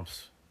to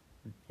Mahomes.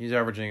 He's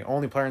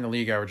only player in the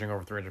league averaging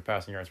over 300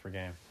 passing yards per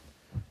game.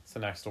 It's the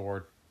next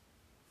award.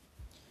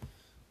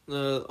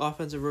 The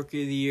Offensive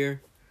Rookie of the Year,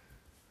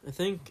 I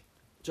think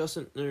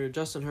Justin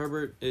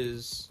Herbert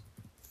is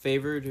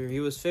favored, or he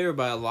was favored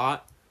by a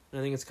lot,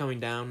 and I think it's coming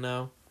down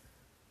now.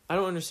 I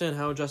don't understand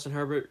how Justin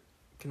Herbert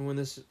can win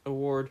this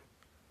award.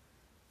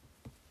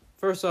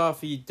 First off,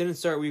 he didn't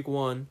start week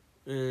 1,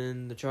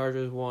 and the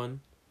Chargers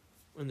won.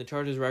 And the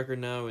Chargers' record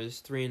now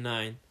is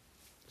 3-9.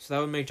 So that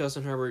would make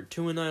Justin Herbert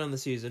 2-9 on the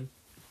season.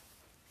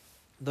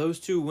 Those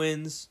 2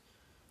 wins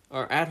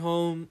are at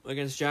home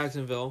against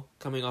Jacksonville,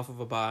 coming off of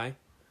a bye.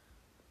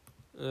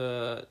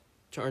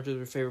 Chargers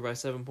were favored by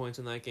 7 points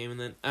in that game. And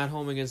then at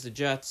home against the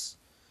Jets,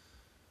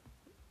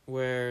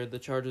 where the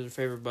Chargers were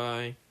favored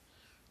by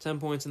 10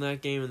 points in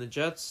that game. And the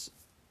Jets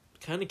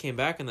kind of came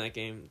back in that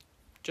game.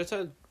 Jets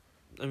had,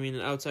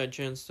 an outside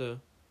chance to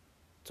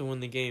win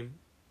the game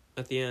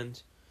at the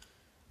end.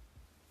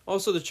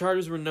 Also, the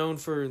Chargers were known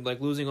for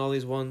losing all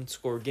these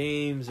one-score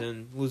games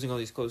and losing all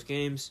these close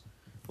games.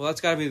 Well, that's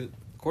got to be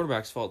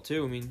quarterback's fault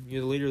too. I mean,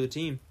 you're the leader of the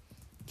team.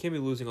 You can't be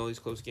losing all these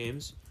close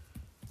games.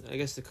 I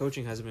guess the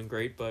coaching hasn't been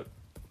great, but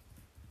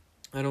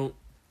I don't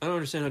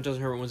understand how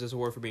Justin Herbert wins this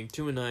award for being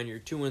 2-9. Your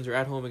 2 wins are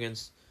at home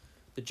against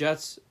the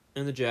Jets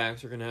and the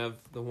Jags. Are going to have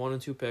the 1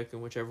 and 2 pick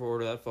in whichever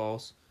order that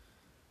falls.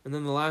 And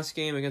then the last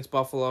game against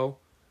Buffalo,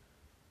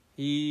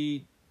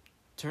 he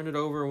turned it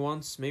over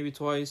once, maybe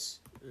twice,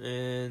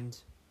 and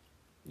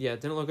yeah,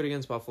 it didn't look good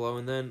against Buffalo.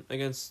 And then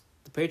against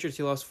the Patriots,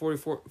 he lost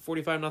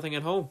 45-0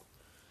 at home.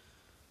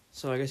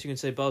 So I guess you can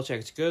say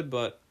Belichick's good,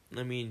 but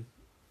I mean,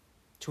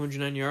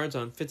 209 yards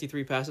on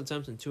 53 pass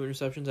attempts and 2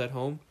 interceptions at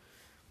home.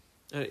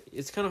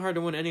 It's kind of hard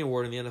to win any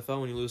award in the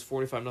NFL when you lose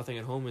 45-0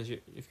 at home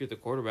if you're the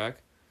quarterback.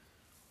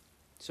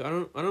 So I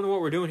don't know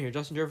what we're doing here.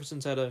 Justin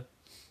Jefferson's had a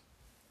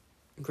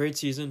great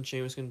season.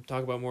 Seamus can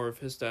talk about more of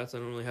his stats. I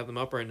don't really have them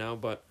up right now,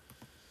 but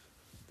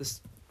the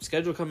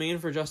schedule coming in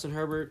for Justin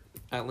Herbert: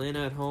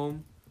 Atlanta at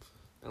home.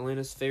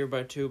 Atlanta's favored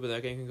by 2, but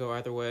that game can go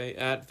either way.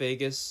 At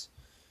Vegas,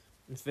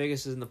 if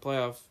Vegas is in the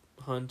playoff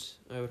hunt,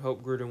 I would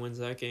hope Gruden wins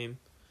that game.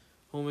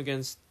 Home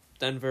against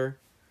Denver.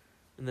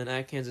 And then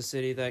at Kansas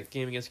City, that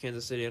game against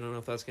Kansas City, I don't know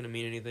if that's going to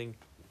mean anything.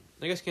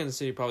 I guess Kansas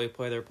City probably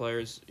play their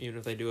players, even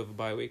if they do have a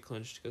bye week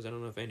clinched, because I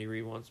don't know if Andy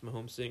Reid wants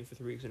Mahomes sitting for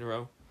 3 weeks in a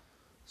row.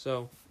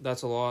 So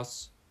that's a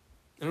loss.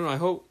 I don't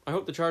know. I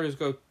hope the Chargers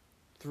go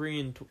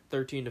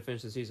 3-13 to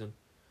finish the season.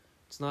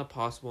 It's not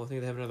possible. I think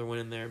they have another win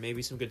in there,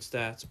 maybe some good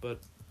stats, but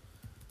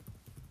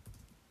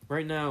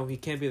right now he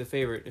can't be the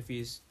favorite if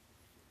his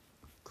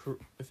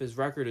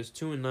record is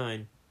 2-9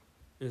 and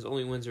his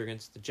only wins are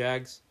against the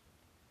Jags,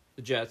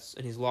 the Jets,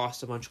 and he's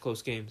lost a bunch of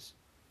close games.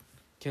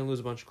 Can't lose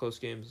a bunch of close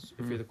games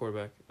if you're the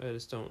quarterback. I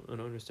don't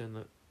understand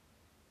that.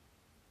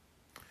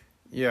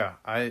 Yeah,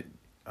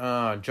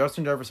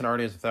 Justin Jefferson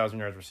already has 1,000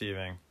 yards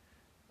receiving.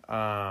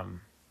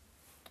 I'm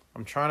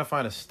trying to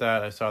find a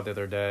stat I saw the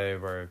other day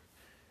where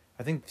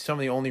I think some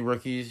of the only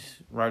wide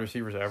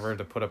receivers ever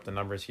to put up the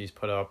numbers he's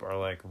put up are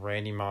like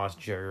Randy Moss,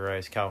 Jerry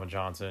Rice, Calvin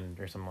Johnson,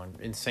 or something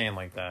insane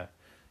like that.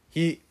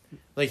 He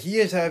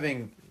is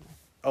having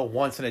a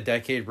once in a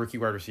decade rookie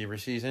wide receiver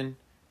season,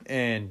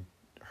 and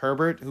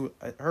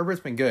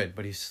Herbert's been good,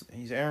 but he's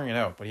airing it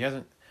out. But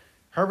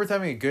Herbert's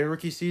having a good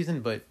rookie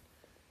season, but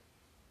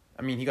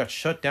I mean, he got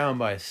shut down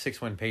by a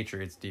 6-win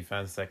Patriots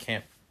defense that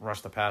can't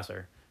rush the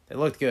passer. They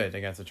looked good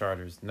against the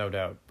Chargers, no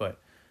doubt, but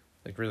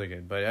like really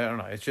good. But I don't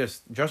know. It's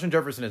just Justin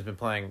Jefferson has been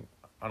playing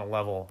on a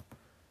level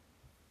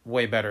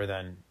way better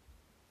than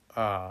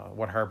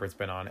what Herbert's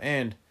been on.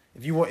 And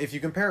if you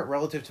compare it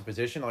relative to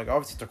position, like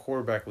obviously it's a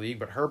quarterback league,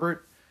 but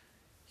Herbert,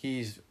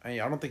 I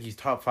don't think he's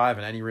top 5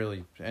 in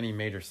any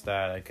major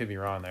stat. I could be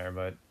wrong there,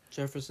 but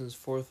Jefferson's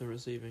 4th in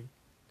receiving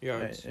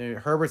yards.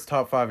 Herbert's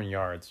top 5 in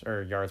yards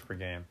per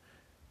game,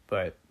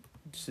 but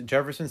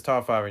Jefferson's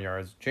top 5 in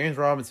yards. James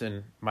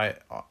Robinson,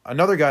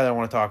 another guy that I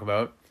want to talk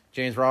about.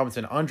 James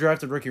Robinson,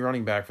 undrafted rookie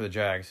running back for the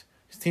Jags.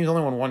 His team's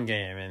only won 1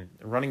 game, and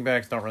running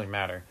backs don't really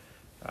matter.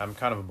 I'm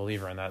kind of a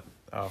believer in that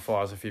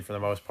philosophy for the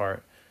most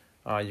part.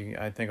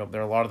 I think a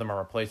lot of them are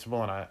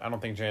replaceable, and I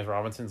don't think James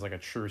Robinson's like a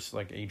true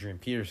like Adrian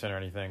Peterson or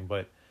anything,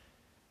 but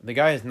the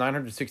guy has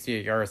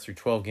 968 yards through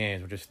 12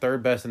 games, which is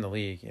 3rd best in the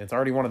league. It's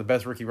already one of the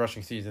best rookie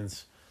rushing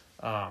seasons,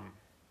 one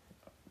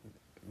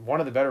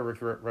of the better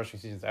rookie rushing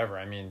seasons ever.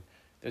 I mean,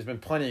 there's been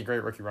plenty of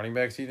great rookie running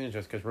back seasons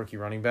just because rookie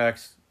running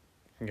backs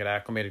can get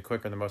acclimated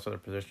quicker than most other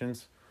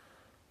positions.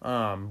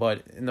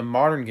 But in the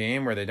modern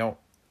game where they don't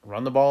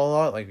run the ball a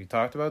lot, like we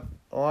talked about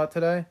a lot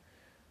today,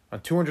 on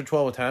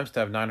 212 attempts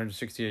to have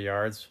 968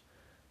 yards,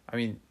 I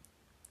mean,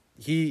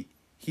 he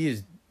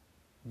has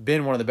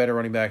been one of the better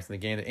running backs in the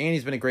game, and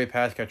he's been a great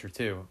pass catcher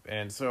too.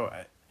 And so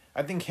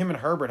I think him and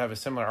Herbert have a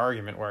similar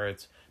argument where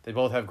they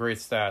both have great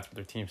stats, but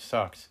their team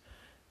sucks.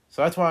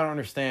 So that's why I don't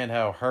understand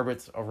how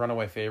Herbert's a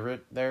runaway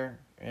favorite there.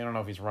 I don't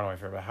know if he's a runaway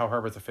favorite, but how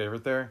Herbert's a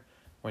favorite there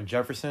when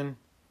Jefferson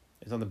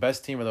is on the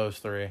best team of those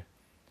 3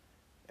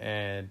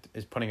 and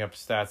is putting up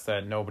stats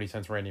that nobody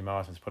since Randy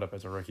Moss has put up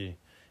as a rookie.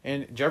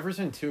 And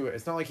Jefferson, too,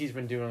 it's not like he's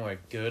been doing,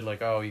 like, good,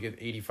 like, oh, you get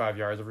 85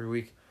 yards every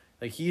week.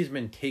 Like, he's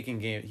been taking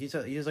games.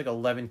 He has, like,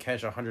 11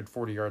 catch,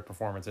 140-yard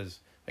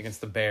performances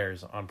against the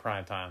Bears on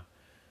prime time.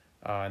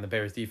 And the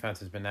Bears' defense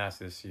has been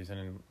nasty this season,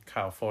 and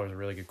Kyle Fuller's a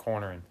really good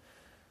corner.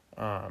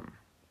 And,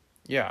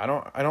 yeah,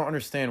 I don't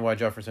understand why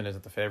Jefferson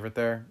isn't the favorite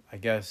there. I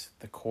guess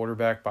the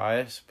quarterback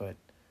bias, but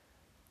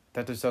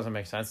that just doesn't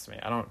make sense to me.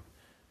 I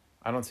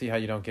don't see how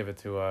you don't give it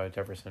to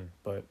Jefferson,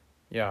 but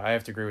yeah, I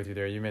have to agree with you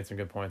there. You made some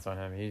good points on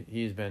him.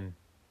 He's been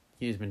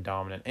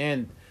dominant,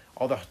 and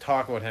all the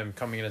talk about him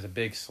coming in as a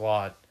big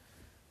slot,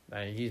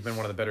 he's been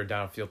one of the better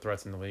downfield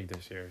threats in the league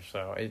this year.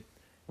 So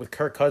with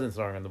Kirk Cousins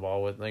throwing the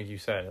ball, with like you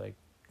said, like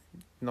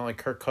not like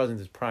Kirk Cousins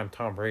is prime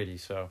Tom Brady.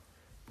 So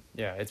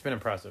yeah, it's been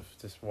impressive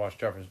to watch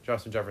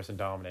Justin Jefferson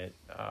dominate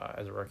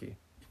as a rookie.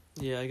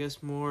 Yeah, I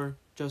guess more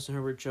Justin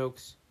Herbert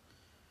jokes.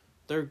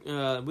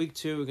 Week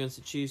 2 against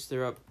the Chiefs,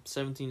 they're up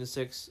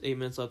 17-6, 8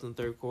 minutes left in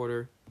the 3rd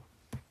quarter.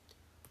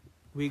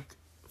 Week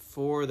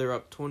 4, they're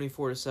up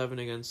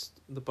 24-7 against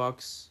the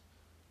Bucks,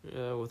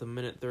 with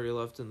 1:30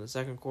 left in the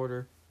 2nd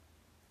quarter.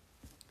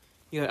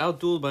 He got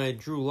outdueled by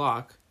Drew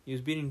Lock, He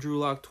was beating Drew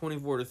Lock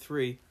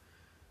 24-3.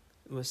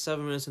 With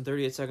 7 minutes and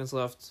 38 seconds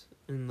left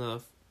in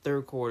the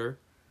third quarter.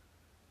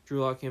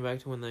 Drew Lock came back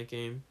to win that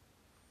game.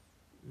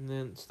 And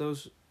then so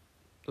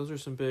those are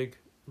some big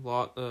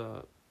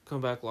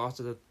comeback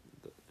losses. That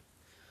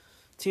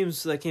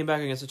teams that came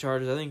back against the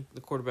Chargers, I think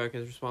the quarterback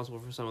is responsible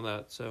for some of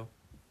that. So,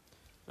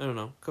 I don't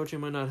know.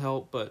 Coaching might not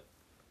help, but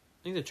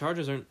I think the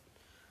Chargers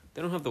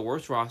they don't have the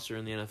worst roster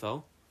in the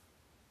NFL.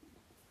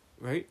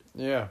 Right?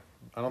 Yeah.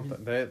 I don't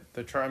think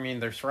they're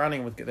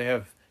surrounding with, they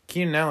have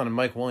Keenan Allen and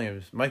Mike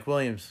Williams. Mike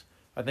Williams,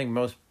 I think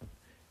most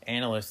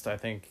analysts,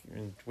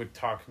 would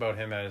talk about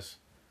him as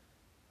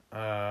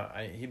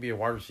he'd be a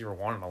wide receiver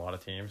 1 on a lot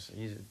of teams.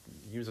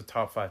 He was a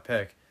top 5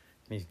 pick,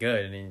 and he's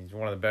good, and he's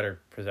one of the better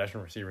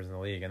possession receivers in the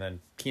league. And then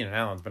Keenan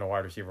Allen's been a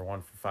wide receiver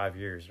 1 for 5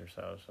 years or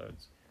so. So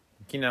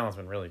Keenan Allen's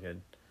been really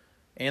good,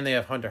 and they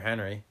have Hunter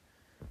Henry.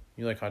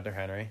 You like Hunter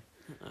Henry?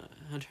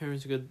 Hunter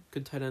Henry's a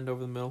good tight end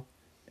over the middle.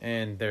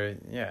 And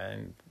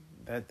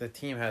that the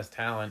team has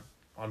talent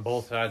on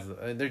both sides.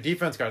 Their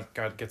defense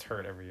gets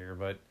hurt every year,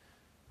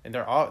 and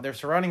they're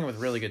surrounding it with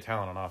really good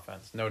talent on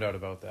offense, no doubt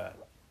about that.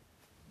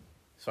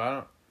 So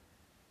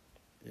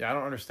I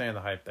don't understand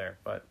the hype there,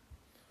 but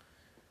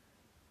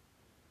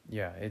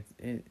yeah,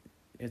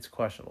 it's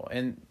questionable.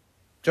 And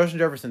Justin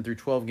Jefferson through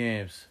 12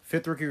 games,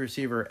 5th rookie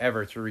receiver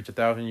ever to reach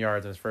 1,000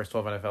 yards in his first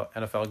 12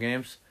 NFL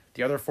games.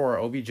 The other 4 are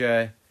OBJ,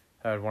 had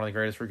one of the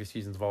greatest rookie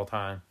seasons of all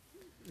time.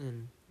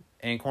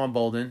 Anquan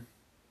Bolden,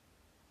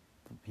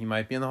 he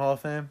might be in the Hall of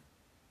Fame.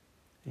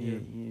 Yeah.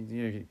 He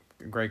had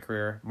a great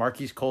career.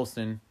 Marquise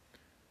Colston,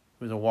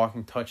 who was a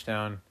walking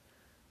touchdown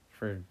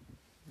for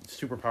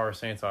superpower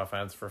Saints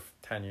offense for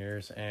 10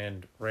 years,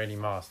 and Randy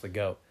Moss, the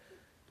GOAT.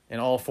 And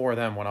all 4 of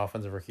them won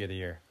Offensive Rookie of the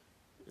Year.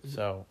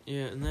 So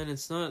yeah, and then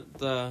it's not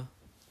the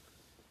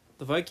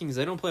Vikings.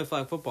 They don't play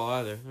flag football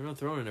either. They're not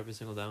throwing it every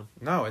single down.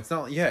 no, it's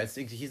not. Yeah,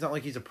 he's not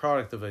like he's a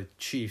product of a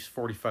Chiefs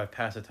 45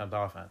 pass attempt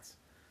offense.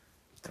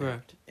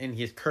 Correct. And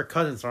he has Kirk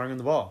Cousins throwing him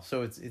the ball,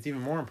 so it's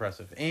even more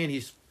impressive. And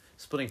he's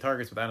splitting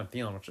targets with Adam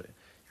Thielen, which you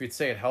could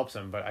say it helps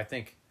him, but I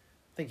think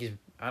he's.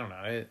 I don't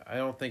know. I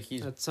don't think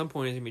he's. At some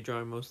point, he's gonna be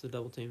drawing most of the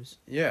double teams.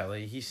 Yeah,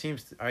 like he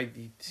seems like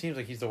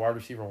he's the wide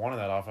receiver 1 of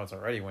that offense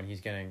already when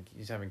he's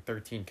having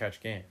 13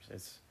 catch games.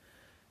 It's,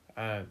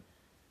 I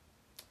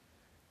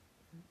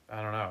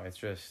don't know. It's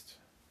just,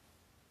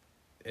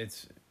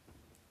 it's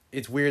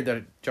weird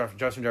that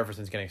Justin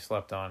Jefferson's getting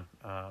slept on.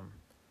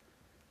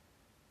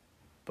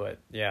 But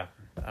yeah,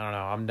 I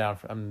don't know.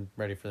 I'm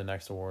ready for the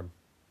next award.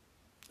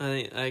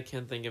 I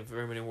can't think of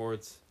very many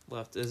awards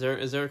left. Is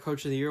there a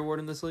Coach of the Year award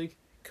in this league?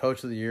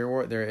 Coach of the Year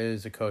award? There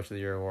is a Coach of the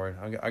Year award.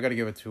 I got to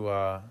give it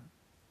to,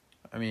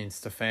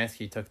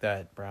 Stefanski took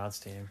that Browns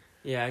team.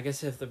 Yeah, I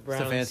guess if the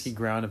Browns... Stefanski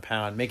ground and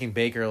pound, making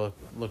Baker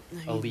look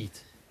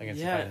elite against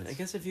the Titans. I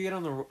guess if you get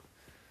on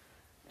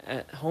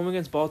at home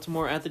against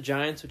Baltimore, at the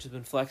Giants, which has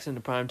been flexed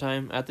into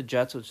primetime, at the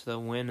Jets, which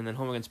they'll win, and then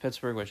home against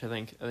Pittsburgh, which I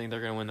think they're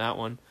going to win that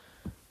one.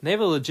 And they have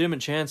a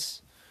legitimate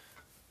chance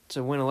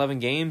to win 11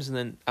 games, and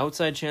then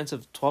outside chance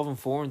of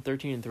 12-4 and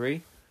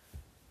 13-3.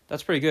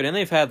 That's pretty good. And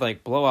they've had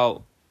like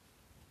blowout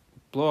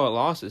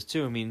losses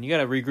too. I mean, you got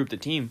to regroup the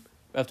team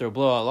after a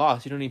blowout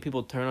loss. You don't need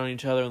people to turn on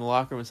each other in the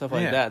locker room and stuff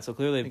like that. So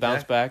clearly, they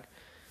bounced back.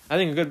 I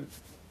think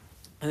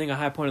a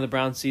high point of the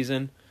Browns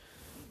season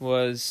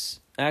was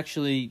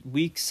actually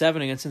Week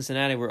 7 against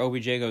Cincinnati, where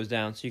OBJ goes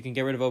down. So you can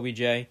get rid of OBJ.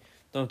 Don't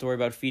have to worry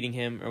about feeding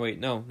him. Or wait,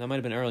 no, that might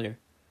have been earlier.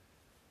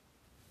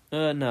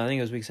 No, I think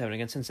it was Week 7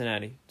 against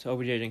Cincinnati. So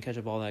OBJ didn't catch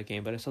a ball that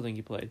game, but I still think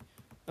he played.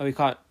 Oh, he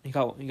got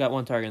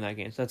 1 target in that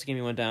game. So that's the game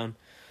he went down.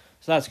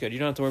 So that's good. You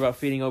don't have to worry about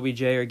feeding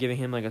OBJ or giving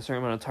him like a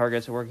certain amount of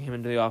targets or working him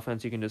into the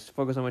offense. You can just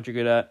focus on what you're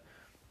good at.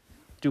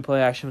 Do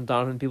play action with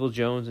Donovan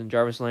Peoples-Jones and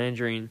Jarvis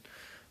Landry. And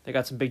they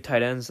got some big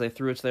tight ends. They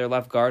threw it to their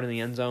left guard in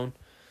the end zone.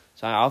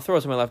 So I'll throw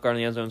it to my left guard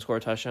in the end zone and score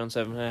a touchdown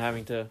instead of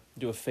having to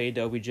do a fade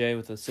to OBJ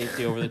with a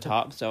safety over the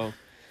top. So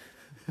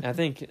I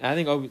think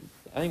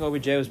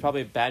OBJ was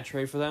probably a bad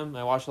trade for them.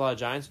 I watched a lot of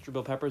Giants.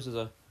 Jabril Peppers is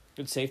a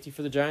good safety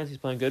for the Giants. He's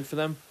playing good for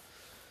them.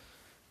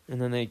 And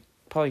then they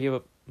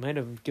probably might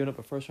have given up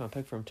a first-round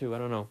pick for him, too. I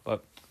don't know.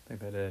 But I think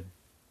they did.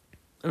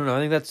 I don't know. I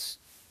think that's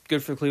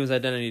good for Cleveland's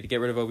identity to get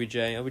rid of OBJ.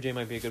 OBJ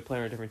might be a good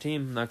player on a different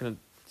team.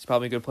 He's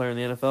probably a good player in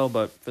the NFL.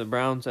 But for the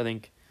Browns, I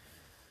think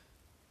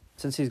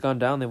since he's gone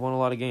down, they've won a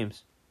lot of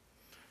games.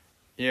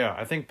 Yeah,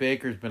 I think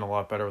Baker's been a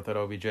lot better with that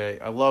OBJ.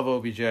 I love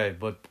OBJ,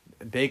 but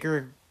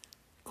Baker,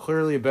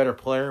 clearly a better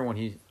player when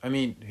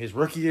his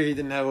rookie year he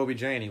didn't have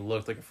OBJ and he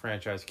looked like a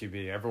franchise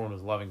QB. Everyone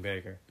was loving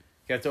Baker.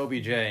 He got to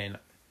OBJ and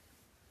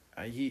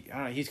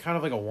he's kind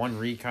of like a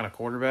one-read kind of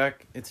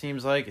quarterback, it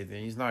seems like.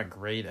 He's not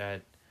great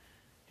at...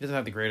 He doesn't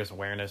have the greatest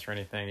awareness or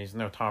anything. He's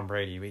no Tom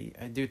Brady,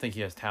 but I do think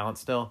he has talent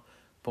still.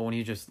 But when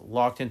he just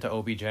locked into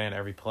OBJ in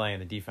every play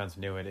and the defense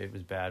knew it, it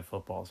was bad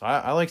football. So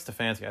I like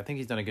Stefanski. I think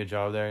he's done a good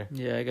job there.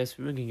 Yeah, I guess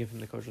we can give him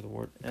the Coach of the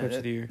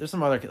Year. There's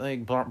some other...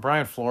 Like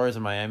Brian Flores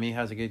in Miami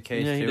has a good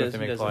case, too, if they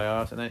make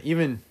playoffs. And then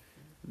even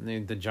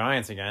the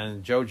Giants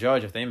again, Joe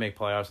Judge, if they make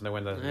playoffs and they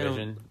win the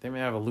division, they may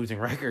have a losing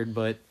record,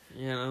 but...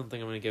 Yeah, I don't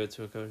think I'm going to give it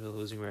to a coach with a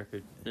losing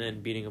record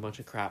and beating a bunch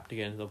of crap to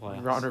get into the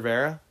playoffs. Ron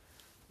Rivera?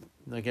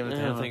 Like, give it to I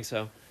him? don't think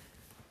so.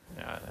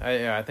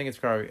 Yeah, I think it's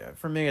probably,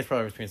 for me, it's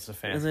probably between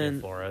Stefanski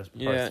and Flores.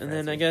 Yeah, and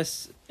then I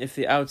guess if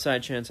the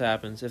outside chance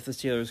happens, if the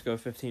Steelers go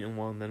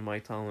 15-1, then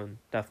Mike Tomlin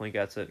definitely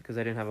gets it because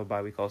they didn't have a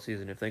bye week all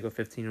season. If they go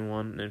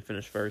 15-1 and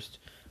finish first,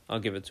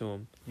 I'll give it to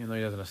him. Even though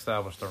he doesn't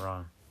establish the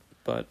run.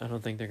 But I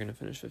don't think they're going to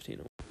finish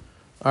 15-1.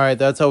 All right,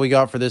 that's all we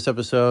got for this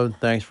episode.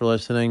 Thanks for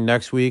listening.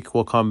 Next week,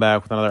 we'll come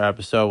back with another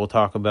episode. We're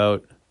going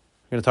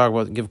to talk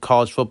about, give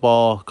college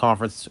football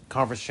conference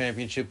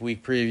championship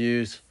week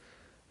previews.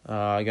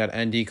 I got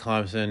ND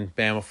Clemson,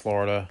 Bama,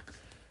 Florida.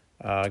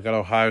 I got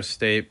Ohio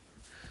State.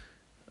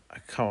 I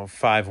call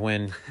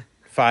 5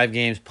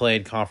 games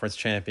played, conference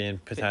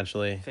champion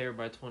potentially. Favored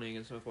by 20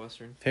 against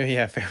Northwestern.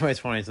 Yeah, favored by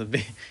 20. So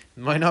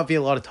might not be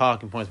a lot of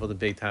talking points about the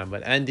Big Ten,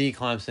 but ND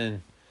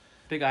Clemson.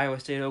 Big Iowa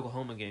State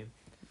Oklahoma game.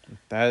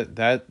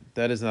 That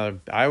is another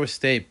Iowa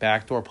State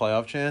backdoor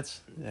playoff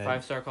chance.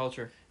 5-star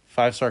culture.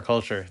 5-star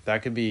culture.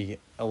 That could be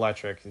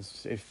electric.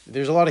 If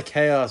there's a lot of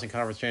chaos in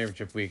conference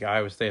championship week,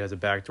 Iowa State has a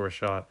backdoor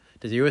shot.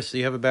 Does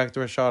USC have a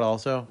backdoor shot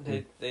also?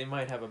 They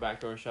might have a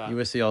backdoor shot.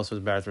 USC also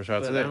has a backdoor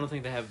shot. But I don't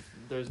think they have.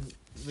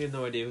 We have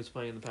no idea who's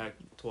playing in the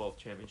Pac-12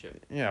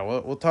 championship. Yeah,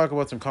 we'll talk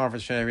about some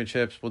conference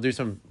championships. We'll do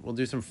some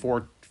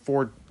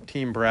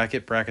 4-team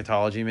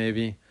bracketology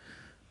maybe.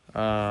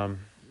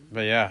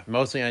 But yeah,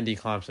 mostly ND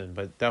Clemson.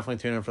 But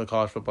definitely tune in for the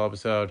college football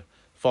episode.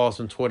 Follow us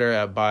on Twitter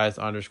at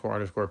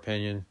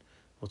bias__opinion.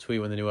 We'll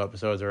tweet when the new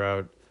episodes are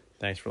out.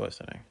 Thanks for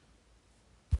listening.